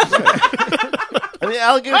monkey. And the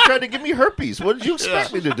alligator tried to give me herpes. What did you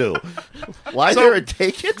expect me to do? Lie there and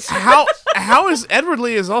take it? How is Edward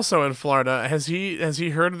Lee is also in Florida? Has he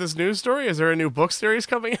heard of this news story? Is there a new book series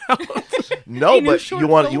coming out? No, Hey, new but short you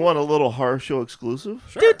want film? a little horror show exclusive?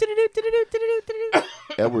 Do-do-do-do-do-do-do-do-do.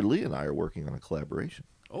 Edward Lee and I are working on a collaboration.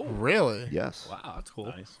 Really? Yes. Wow, that's cool.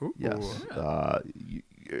 Nice. Yes.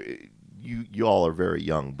 You all are very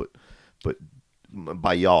young, but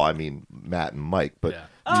by y'all I mean Matt and Mike. But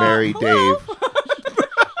Yeah. Mary, hello? Dave,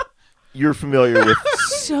 you're familiar with.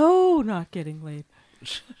 So not getting laid.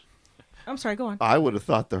 I'm sorry, go on. I would have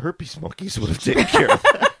thought the herpes monkeys would have taken care of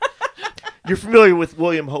that. You're familiar with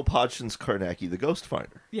William Hope Hodgson's Carnacki, the Ghost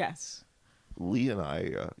Finder. Yes. Lee and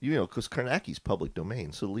I, because Carnacki's public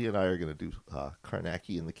domain, so Lee and I are going to do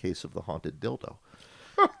Carnacki in the case of the haunted dildo.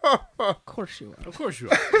 Of course you are. Of course you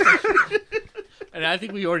are. And I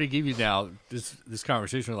think we already gave you now this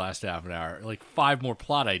conversation the last half an hour, like 5 more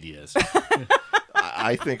plot ideas.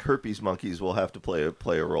 I think herpes monkeys will have to play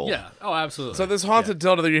a role. Yeah. Oh, absolutely. So this haunted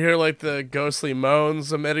dildo, do you hear like the ghostly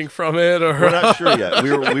moans emitting from it, or We're not sure yet.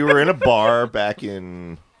 We were in a bar back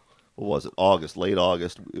in, what was it, late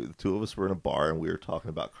August. The two of us were in a bar, and we were talking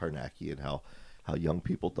about Carnacki and how how young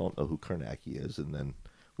people don't know who Carnacki is, and then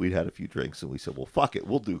we'd had a few drinks, and we said, well, fuck it,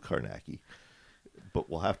 we'll do Carnacki. But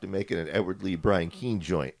we'll have to make it an Edward Lee Brian Keene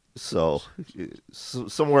joint. So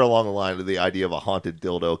somewhere along the line, the idea of a haunted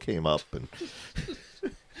dildo came up, and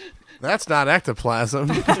that's not ectoplasm.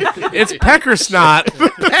 It's pecker snot.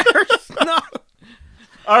 Pecker snot.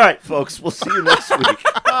 All right, folks, we'll see you next week.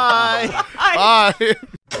 Bye. Bye.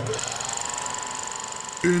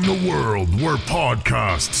 In a world where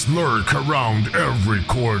podcasts lurk around every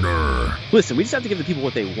corner. Listen, we just have to give the people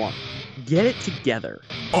what they want. Get it together.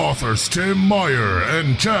 Authors Tim Meyer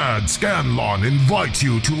and Chad Scanlon invite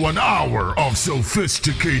you to an hour of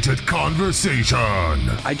sophisticated conversation.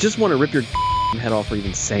 I just want to rip your head off for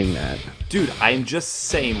even saying that. Dude, I'm just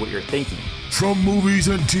saying what you're thinking. From movies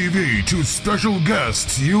and TV to special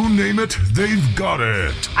guests, you name it, they've got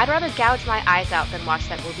it. I'd rather gouge my eyes out than watch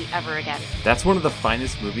that movie ever again. That's one of the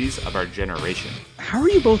finest movies of our generation. How are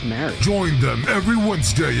you both married? Join them every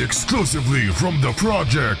Wednesday exclusively from the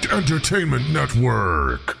Project Entertainment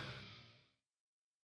Network.